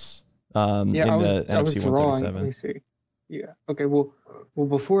topics in the NFT 137. Let me see. Yeah. Okay. Well,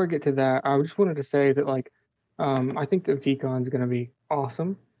 before I get to that, I just wanted to say that I think that VCon is going to be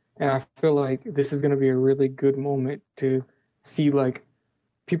awesome, and I feel like this is going to be a really good moment to see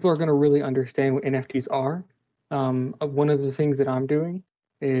people are going to really understand what NFTs are. One of the things that I'm doing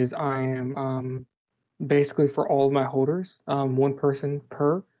is I am basically for all of my holders, one person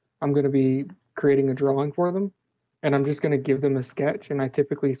per. I'm going to be creating a drawing for them, and I'm just going to give them a sketch, and I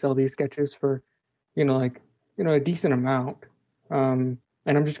typically sell these sketches for, a decent amount. And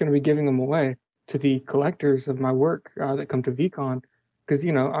I'm just going to be giving them away to the collectors of my work that come to VCon, because,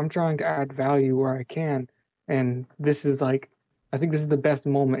 I'm trying to add value where I can. And this is I think this is the best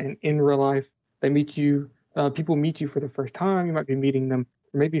moment in real life. They meet you, people meet you for the first time. You might be meeting them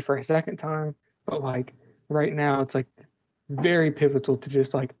maybe for a second time, but right now it's very pivotal to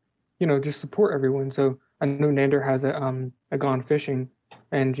just just support everyone. So I know Nander has a Gone Fishing,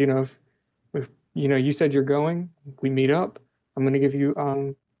 and if you said you're going, we meet up, I'm going to give you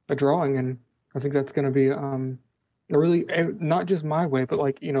a drawing, and I think that's going to be a really, not just my way, but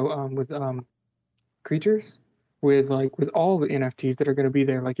with creatures, with all the NFTs that are going to be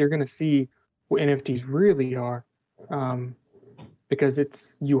there. You're going to see what NFTs really are, because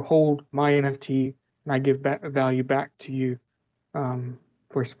it's you hold my NFT and I give value back to you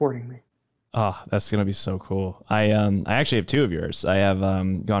for supporting me. Oh, that's gonna be so cool. I actually have two of yours. I have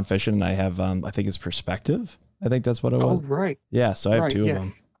Gone Fishing, and I have I think it's Perspective. I think that's what it was. Oh, right. Yeah, so I have two of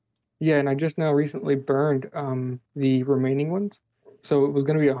them. Yeah, and I just now recently burned the remaining ones. So it was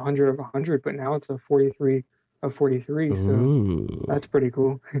going to be 100 of 100, but now it's a 43 of 43. So Ooh. that's pretty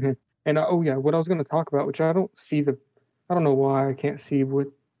cool. And oh yeah, what I was going to talk about, which I don't know why I can't see what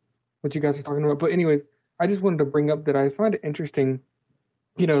you guys are talking about. But anyways, I just wanted to bring up that I find it interesting.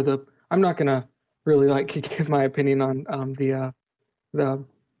 I'm not gonna really like give my opinion on the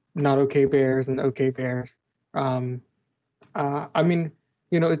not okay bears and the okay bears. Um, I mean,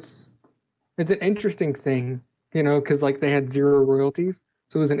 it's an interesting thing, because like they had zero royalties,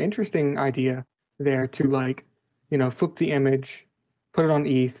 so it was an interesting idea there to like, flip the image, put it on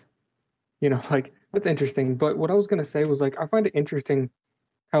ETH, like that's interesting. But what I was gonna say was like I find it interesting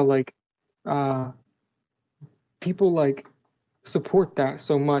how like uh people like support that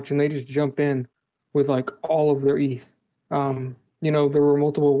so much and they just jump in with like all of their ETH. There were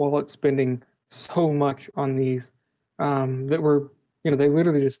multiple wallets spending so much on these that were, they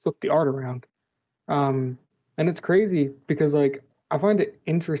literally just flipped the art around. And it's crazy because like I find it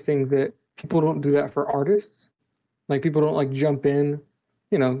interesting that people don't do that for artists. Like people don't like jump in,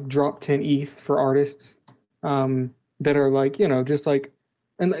 drop 10 ETH for artists that are like, just like,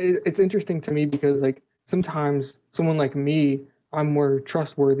 and it's interesting to me because like sometimes someone like me, I'm more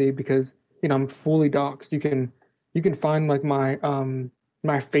trustworthy because, I'm fully doxxed. You can find like my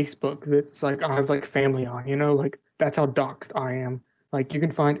Facebook that's like I have like family on, like that's how doxxed I am. Like you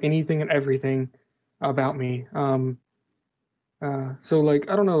can find anything and everything about me. So like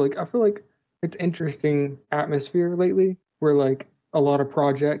I don't know, like I feel like it's interesting atmosphere lately where like a lot of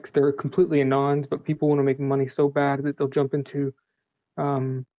projects they're completely anons, but people want to make money so bad that they'll jump into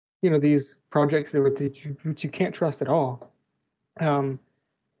these projects which you can't trust at all. Um,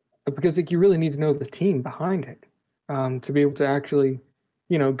 because like you really need to know the team behind it to be able to actually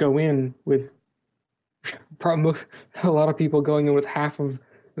go in with probably a lot of people going in with half of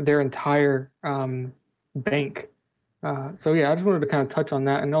their entire bank. So yeah, I just wanted to kind of touch on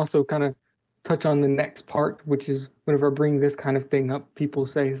that and also kind of touch on the next part, which is whenever I bring this kind of thing up, people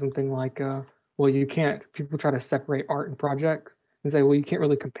say something like, well, you can't, people try to separate art and projects and say, well, you can't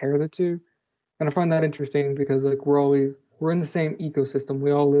really compare the two. And I find that interesting because like we're in the same ecosystem.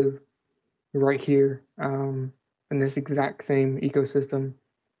 We all live right here in this exact same ecosystem.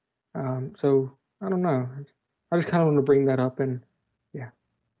 So I don't know. I just kind of want to bring that up and yeah.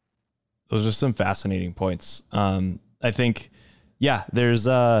 Those are some fascinating points. I think, yeah,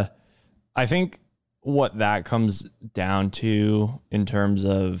 I think what that comes down to in terms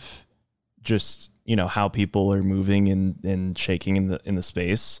of just, how people are moving and shaking in the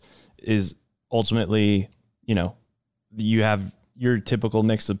space is ultimately, you have your typical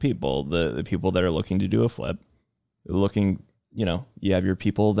mix of people, the people that are looking to do a flip, you have your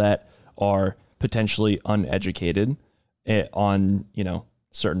people that are potentially uneducated on,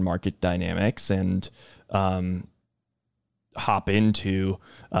 certain market dynamics and hop into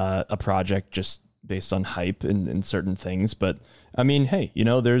a project just based on hype and certain things. But I mean, hey,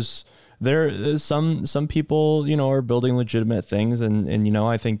 there's some people, are building legitimate things. And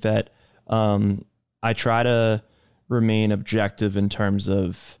I think that I try to remain objective in terms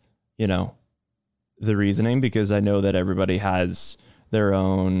of, the reasoning, because I know that everybody has their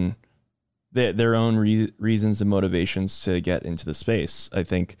own reasons and motivations to get into the space. I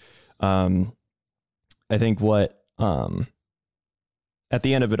think what at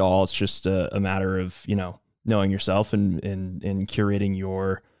the end of it all, it's just a matter of knowing yourself and curating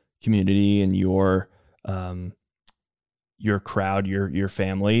your community and your crowd, your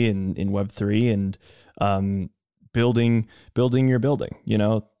family in Web3 and building your building.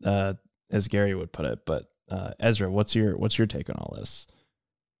 As Gary would put it. But Ezra, what's your take on all this?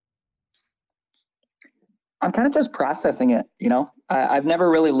 I'm kind of just processing it, I've never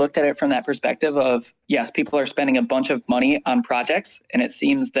really looked at it from that perspective of, yes, people are spending a bunch of money on projects, and it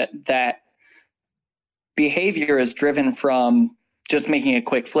seems that behavior is driven from just making a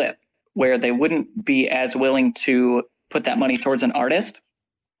quick flip, where they wouldn't be as willing to put that money towards an artist.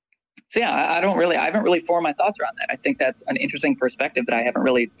 So yeah, I haven't really formed my thoughts around that. I think that's an interesting perspective that I haven't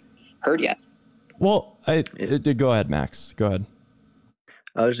really heard yet. Well, go ahead, Max. Go ahead.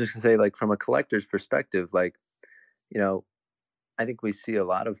 I was just gonna say, like, from a collector's perspective, like, I think we see a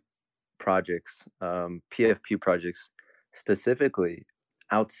lot of projects, PFP projects specifically,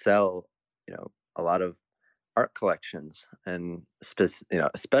 outsell, a lot of art collections and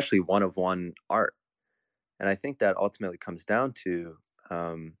especially one of one art. And I think that ultimately comes down to,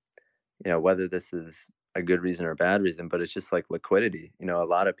 whether this is a good reason or a bad reason, but it's just like liquidity. A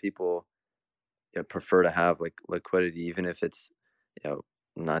lot of people prefer to have like liquidity, even if it's,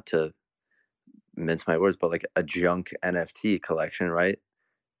 not to mince my words, but like a junk NFT collection, right?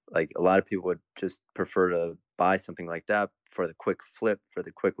 Like a lot of people would just prefer to buy something like that for the quick flip, for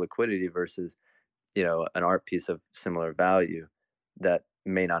the quick liquidity versus an art piece of similar value that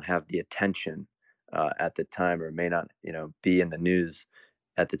may not have the attention at the time, or may not, be in the news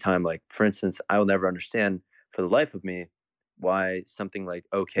at the time. Like, for instance, I will never understand for the life of me why something like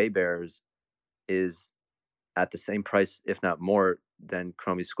OK Bears is at the same price, if not more, than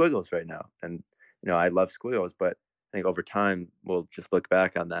Chromie Squiggles right now. And, I love Squiggles, but I think over time we'll just look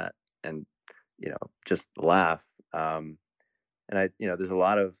back on that and, just laugh. And there's a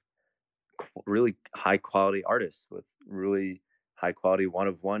lot of really high quality artists with really high quality one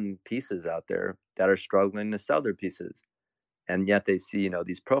of one pieces out there that are struggling to sell their pieces, and yet they see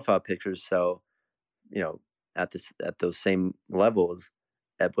these profile pictures sell at those same levels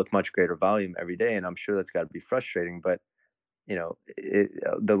with much greater volume every day. And I'm sure that's got to be frustrating, but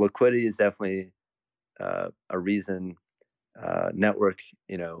the liquidity is definitely a reason. Network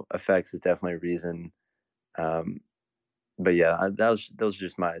effects is definitely a reason. But yeah, those are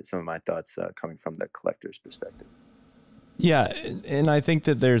just some of my thoughts coming from the collector's perspective. Yeah, and I think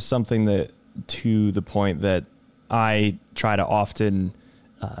that there's something that, to the point that I try to often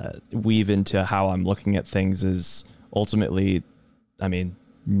weave into how I'm looking at things, is ultimately,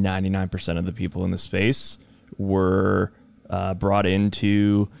 99% of the people in the space were brought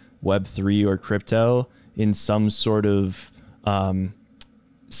into Web3 or crypto in some sort of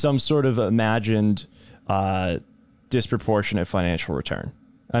imagined disproportionate financial return.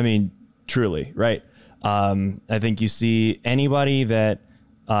 Truly, right? I think you see anybody that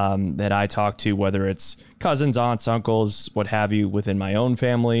I talk to, whether it's cousins, aunts, uncles, what have you, within my own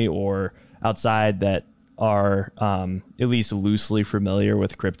family or outside, that are at least loosely familiar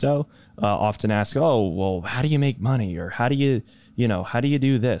with crypto, often ask, "Oh, well, how do you make money?" Or how do you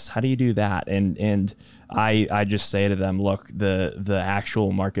do this? How do you do that? And I just say to them, look, the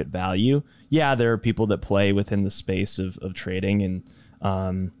actual market value. Yeah, there are people that play within the space of trading,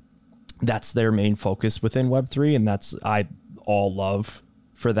 and that's their main focus within Web3, and that's I all love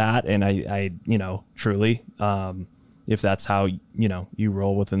for that. And I truly, if that's how you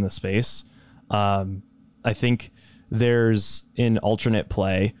roll within the space, I think there's an alternate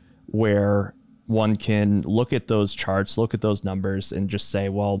play where one can look at those charts, look at those numbers, and just say,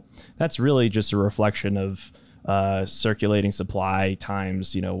 well, that's really just a reflection of circulating supply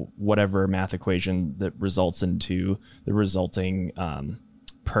times, whatever math equation that results into the resulting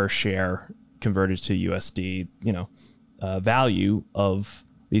per share converted to USD, value of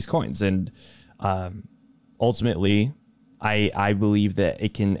these coins. And ultimately, I believe that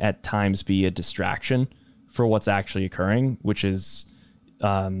it can at times be a distraction for what's actually occurring, which is,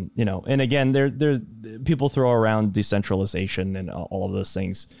 and again, there people throw around decentralization and all of those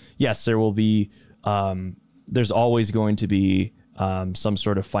things. Yes, there will be, there's always going to be some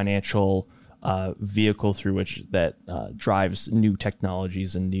sort of financial vehicle through which that drives new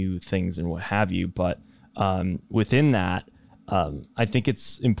technologies and new things and what have you. But within that, I think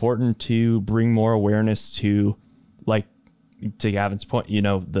it's important to bring more awareness to, like, to Gavin's point,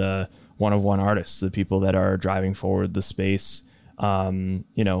 the one-of-one artists, the people that are driving forward the space,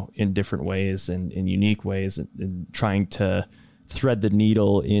 in different ways and in unique ways, and trying to thread the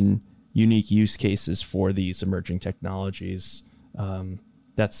needle in unique use cases for these emerging technologies.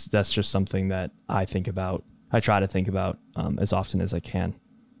 That's just something that I try to think about as often as I can.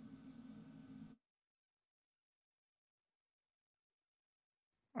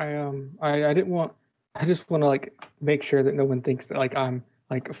 I just want to like make sure that no one thinks that like I'm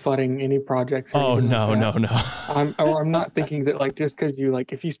like fudding any projects. Oh, no. I'm not thinking that like just because you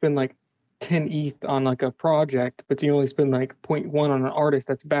like if you spend like 10 ETH on like a project, but you only spend like 0.1 on an artist,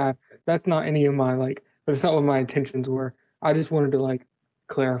 that's bad. That's not any of my that's not what my intentions were. I just wanted to like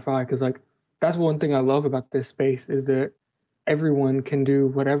clarify, because like that's one thing I love about this space is that everyone can do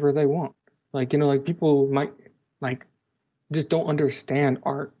whatever they want. Like people might like just don't understand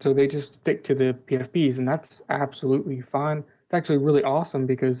art, so they just stick to the PFPs, and that's absolutely fine. It's actually really awesome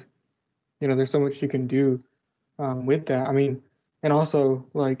because there's so much you can do with that. And also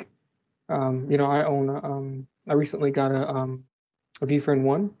like I recently got a VFriend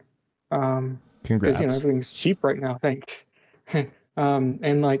 1. Congrats. Because everything's cheap right now, thanks.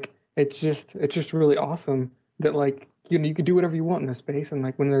 And like it's just really awesome that like you can do whatever you want in this space. And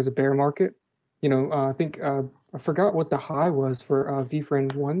like when there's a bear market, I think I forgot what the high was for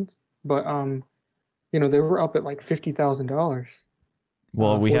VFriend 1s, but they were up at like $50,000.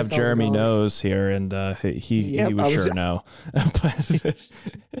 Well, we have Jeremy Knows here, and he would sure know. But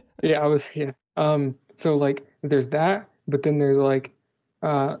yeah. So like there's that, but then there's like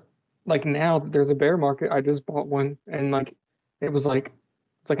now there's a bear market. I just bought one, and like it was like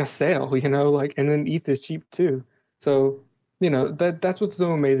it's like a sale, like, and then ETH is cheap too. So that's what's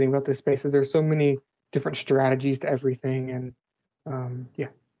so amazing about this space is there's so many different strategies to everything, and yeah.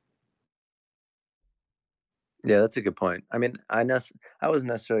 Yeah, that's a good point. I mean, I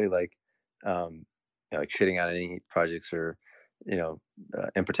wasn't necessarily like, like shitting on any projects or,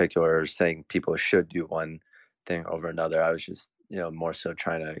 in particular, saying people should do one thing over another. I was just, more so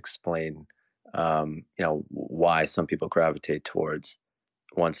trying to explain, why some people gravitate towards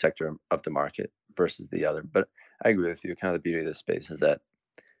one sector of the market versus the other. But I agree with you. Kind of the beauty of this space is that,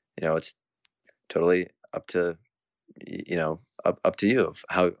 it's totally up to, up to you of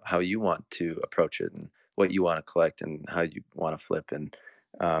how you want to approach it and what you want to collect and how you want to flip. And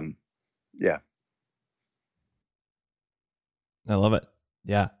yeah. I love it.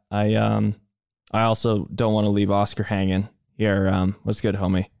 Yeah. I also don't want to leave Oscar hanging here. What's good,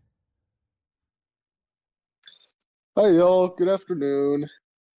 homie? Hi, y'all. Good afternoon.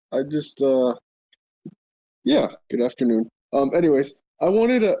 I just, yeah, good afternoon. Anyways, I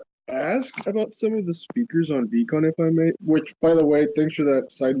wanted to ask about some of the speakers on VCon, if I may, which, by the way, thanks for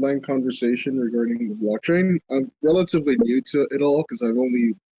that sideline conversation regarding the blockchain. I'm relatively new to it all because I've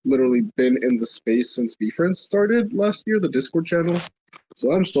only literally been in the space since VFriends started last year, the Discord channel.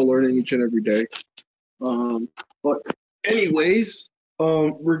 So I'm still learning each and every day. But anyways,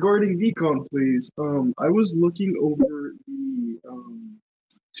 regarding VCon, please. I was looking over the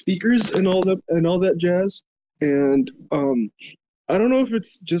speakers and all that jazz, and I don't know if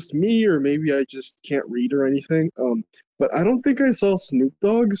it's just me or maybe I just can't read or anything. But I don't think I saw Snoop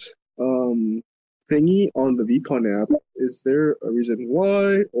Dogg's thingy on the VCon app. Is there a reason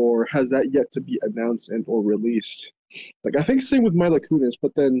why, or has that yet to be announced and or released? Like, I think same with Mila Kunis,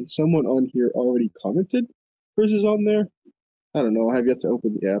 but then someone on here already commented hers is on there. I don't know. I have yet to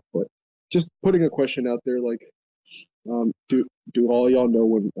open the app, but just putting a question out there, like, do all y'all know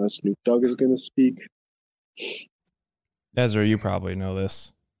when Snoop Dogg is gonna speak? Ezra, you probably know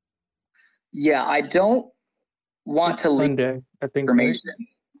this. Yeah, I don't want to leak Sunday, I think. information. Right?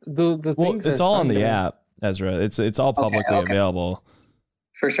 The Well, things it's are all on the Sunday. app, Ezra. It's all publicly Okay. available.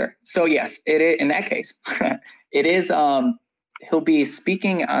 For sure. So yes, it is, in that case, it is. He'll be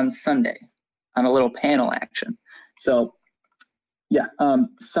speaking on Sunday on a little panel action. So yeah,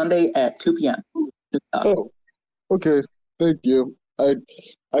 Sunday at 2 p.m. Oh, okay. Thank you. I'd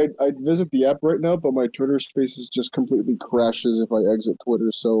visit the app right now, but my Twitter Spaces just completely crashes if I exit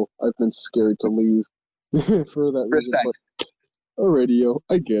Twitter, so I've been scared to leave for that reason. Respect. But a radio,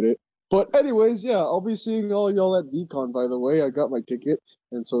 I get it. But anyways, yeah, I'll be seeing all y'all at VCon. By the way, I got my ticket,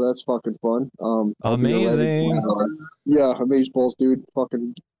 and so that's fucking fun. I'll be Amazing. arriving- yeah, amazeballs, dude.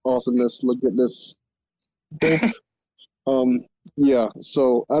 Fucking awesomeness, legitness, dope. Yeah.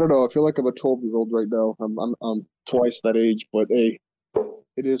 So I don't know. I feel like I'm a 12-year-old right now. I'm twice that age, but hey,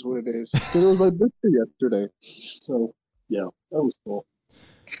 it is what it is. Because it was my birthday yesterday. So yeah, that was cool.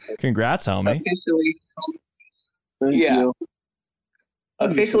 Congrats, homie. Officially, Thank Yeah. you.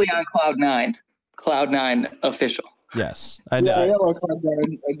 officially on Cloud 9. Cloud 9 official. Yes. Yeah, I am on Cloud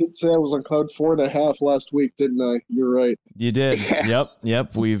 9. I did say I was on Cloud 4.5 last week, didn't I? You're right. You did. Yeah.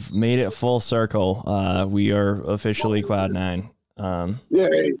 Yep. We've made it full circle. We are officially Cloud 9. Yay.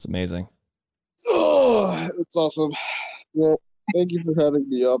 It's amazing. Oh, that's awesome. Well, thank you for having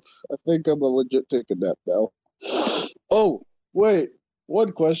me up. I think I'm a legit taking nap now. Oh, wait.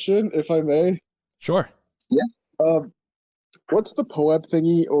 One question, if I may. Sure. What's the POAP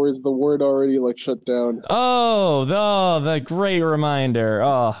thingy, or is the word already like shut down? Oh, the great reminder.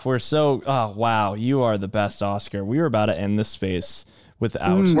 Oh, wow. You are the best, Oscar. We were about to end this space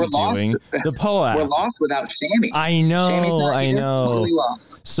without We're doing lost. the POAP. We're lost without Sammy. I Sammy's know. not I here. know. Totally lost.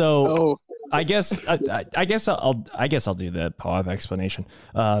 So Oh, I guess I'll do the POAP explanation.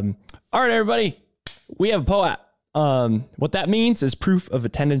 All right, everybody, we have a POAP. What that means is proof of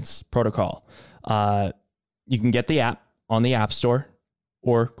attendance protocol. You can get the app on the App Store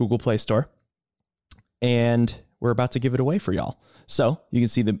or Google Play Store, and we're about to give it away for y'all. So you can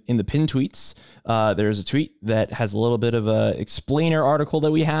see in the pinned tweets, there's a tweet that has a little bit of a explainer article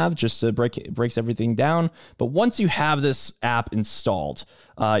that we have just to breaks everything down. But once you have this app installed,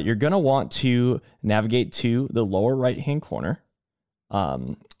 you're going to want to navigate to the lower right-hand corner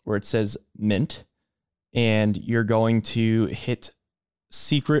where it says Mint, and you're going to hit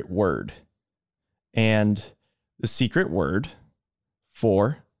secret word. And the secret word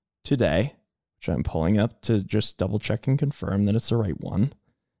for today, which I'm pulling up to just double check and confirm that it's the right one.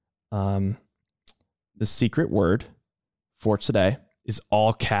 The secret word for today is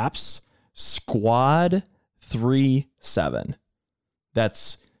all caps Squad 37.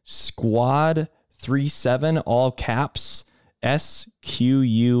 That's Squad 37, all caps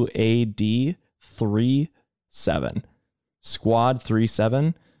SQUAD 37.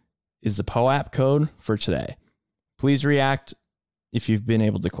 Squad37 is the POAP code for today. Please react if you've been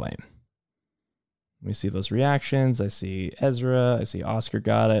able to claim. Let me see those reactions. I see Ezra. I see Oscar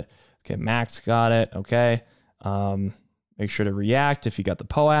got it. Okay, Max got it. Okay. Make sure to react if you got the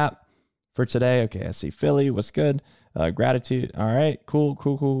POAP for today. Okay, I see Philly. What's good? Gratitude. All right.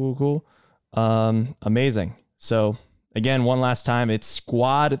 Cool. Amazing. So again, one last time, it's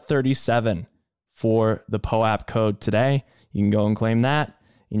Squad 37 for the POAP code today. You can go and claim that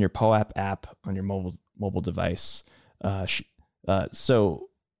in your POAP app on your mobile device. So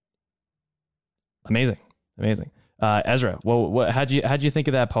amazing. Ezra, well, how'd you think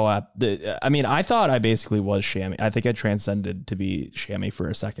of that POAP? I mean, I thought I basically was shammy. I think I transcended to be shammy for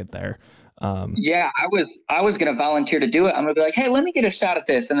a second there. Yeah, I was going to volunteer to do it. I'm going to be like, hey, let me get a shot at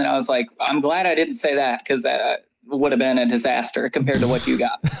this. And then I was like, I'm glad I didn't say that, because that would have been a disaster compared to what you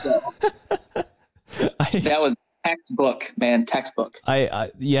got. So, that was textbook, man. Textbook.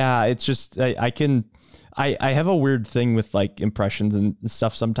 Yeah, it's just, I have a weird thing with like impressions and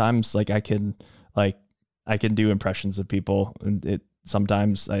stuff. Sometimes like I can do impressions of people, and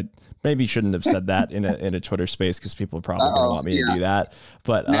sometimes I maybe shouldn't have said that in a Twitter space, because people are probably going to want me to do that.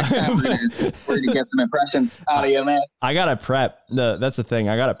 But we're gonna get some impressions out of you, man. I gotta prep. That's the thing.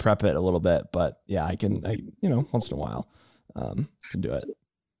 I gotta prep it a little bit. But yeah, I once in a while, can do it.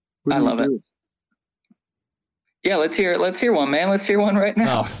 I love it. Yeah, let's hear one, man. Let's hear one right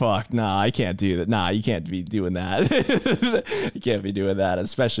now. Oh fuck, nah, I can't do that. Nah, you can't be doing that. You can't be doing that,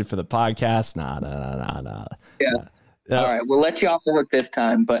 especially for the podcast. Nah. Yeah. All right, we'll let you off the hook this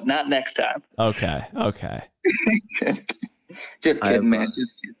time, but not next time. Okay. Just kidding, man.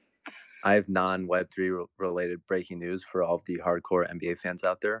 I have non-Web3 related breaking news for all of the hardcore NBA fans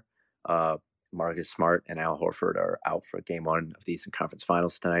out there. Marcus Smart and Al Horford are out for Game 1 of the Eastern Conference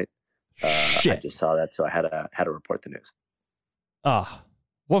Finals tonight. Shit. I just saw that, so I had to report the news.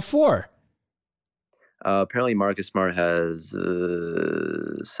 What for? Apparently, Marcus Smart has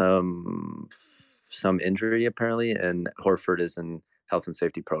some injury, apparently, and Horford is in health and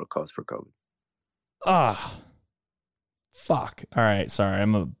safety protocols for COVID. Fuck. All right, sorry.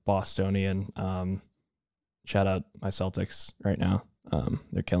 I'm a Bostonian. Shout out my Celtics right now.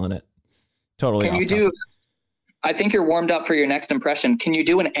 They're killing it. Totally. Can you do? I think you're warmed up for your next impression. Can you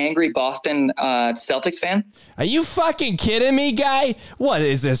do an angry Boston Celtics fan? Are you fucking kidding me, guy? What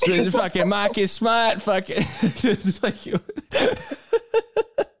is this? Fucking Marcus Smart? Fucking.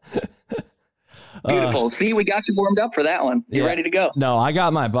 Beautiful. See, we got you warmed up for that one. You're ready to go. No, I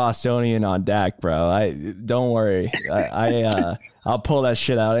got my Bostonian on deck, bro. Don't worry. I'll pull that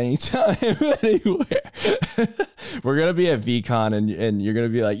shit out anytime, anywhere. We're gonna be at VCon, and you're gonna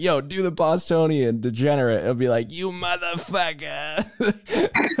be like, "Yo, do the Bostonian degenerate." It'll be like, "You motherfucker."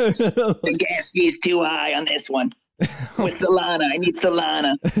 The gas fee's too high on this one. With Solana, I need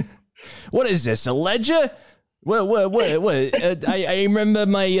Solana. What is this? A ledger? What? I remember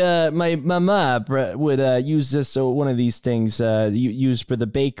my mama would use this one of these things used for the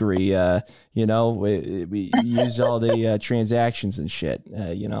bakery. We use all the transactions and shit.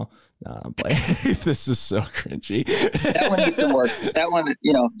 No, I'm playing. This is so cringy. That one needs some work. That one,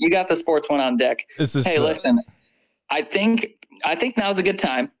 you got the sports one on deck. Listen, I think now's a good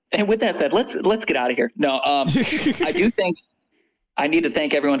time. And with that said, let's get out of here. No, I do think. I need to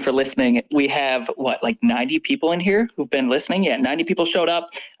thank everyone for listening. We have 90 people in here who've been listening. Yeah, 90 people showed up.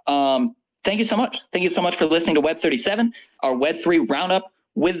 Thank you so much. Thank you so much for listening to Web37, our Web3 roundup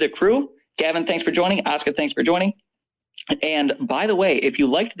with the crew. Gavin, thanks for joining. Oscar, thanks for joining. And by the way, if you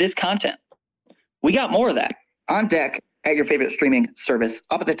liked this content, we got more of that on deck at your favorite streaming service.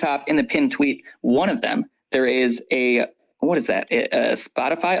 Up at the top in the pinned tweet, one of them, there is what is that?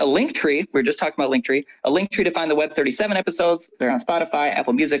 Spotify, a link tree. We were just talking about link tree. A link tree to find the Web37 episodes. They're on Spotify,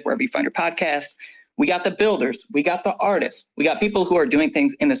 Apple Music, wherever you find your podcast. We got the builders. We got the artists. We got people who are doing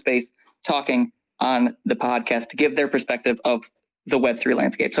things in the space, talking on the podcast to give their perspective of the Web3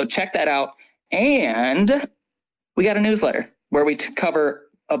 landscape. So check that out. And we got a newsletter where we cover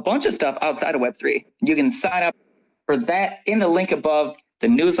a bunch of stuff outside of Web3. You can sign up for that in the link above, the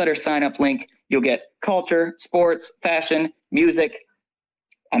newsletter sign up link. You'll get culture, sports, fashion, music.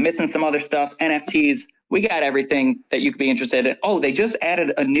 I'm missing some other stuff, NFTs. We got everything that you could be interested in. Oh, they just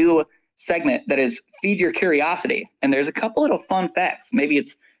added a new segment that is Feed Your Curiosity. And there's a couple little fun facts. Maybe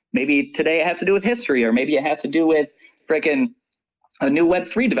today it has to do with history, or maybe it has to do with freaking a new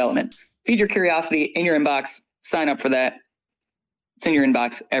Web3 development. Feed Your Curiosity in your inbox. Sign up for that. It's in your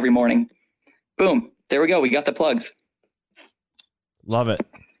inbox every morning. Boom. There we go. We got the plugs. Love it.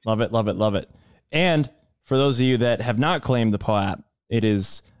 And for those of you that have not claimed the POAP, it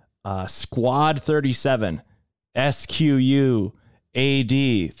is Squad 37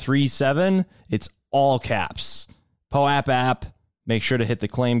 SQUAD37. It's all caps. POAP app. Make sure to hit the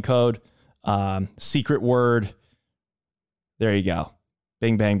claim code. Secret word. There you go.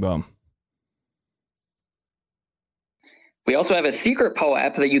 Bing, bang, boom. We also have a secret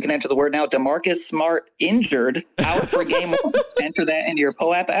POAP that you can enter the word now. DeMarcus Smart injured, out for game 1. Enter that into your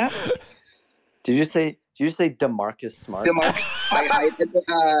POAP app. Did you say DeMarcus Smart?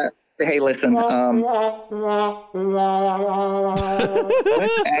 Hey, listen. Let's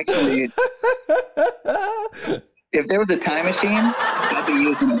actually, if there was a time machine, I'd be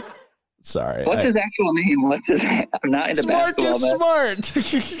using it. Sorry. What's his actual name? I'm not into basketball.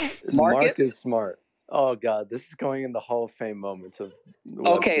 Marcus Smart. Oh God, this is going in the Hall of Fame moments of.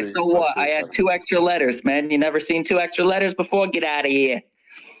 Okay, so what? I had 2 extra letters, man. You never seen 2 extra letters before? Get out of here.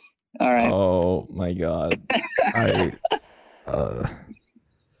 All right. Oh my God.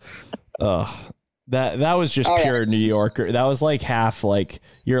 That was just pure New Yorker. That was like half like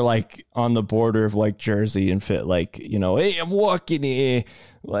you're like on the border of like Jersey and fit like, you know, hey, I'm walking here.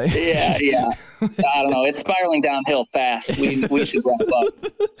 Like yeah. I don't know. It's spiraling downhill fast. We should wrap up.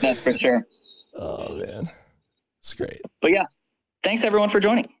 That's for sure. Oh man. It's great. But yeah, thanks everyone for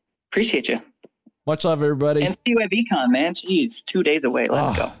joining. Appreciate you. Much love, everybody. And see you at VCon, man. Jeez, 2 days away.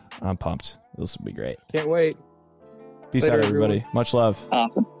 Let's go. I'm pumped. This will be great. Can't wait. Peace Later, out, everybody. everyone. Much love.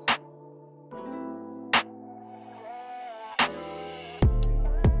 Awesome.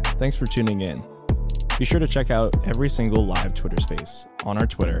 Thanks for tuning in. Be sure to check out every single live Twitter space on our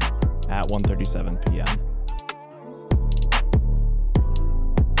Twitter at 1:37 p.m.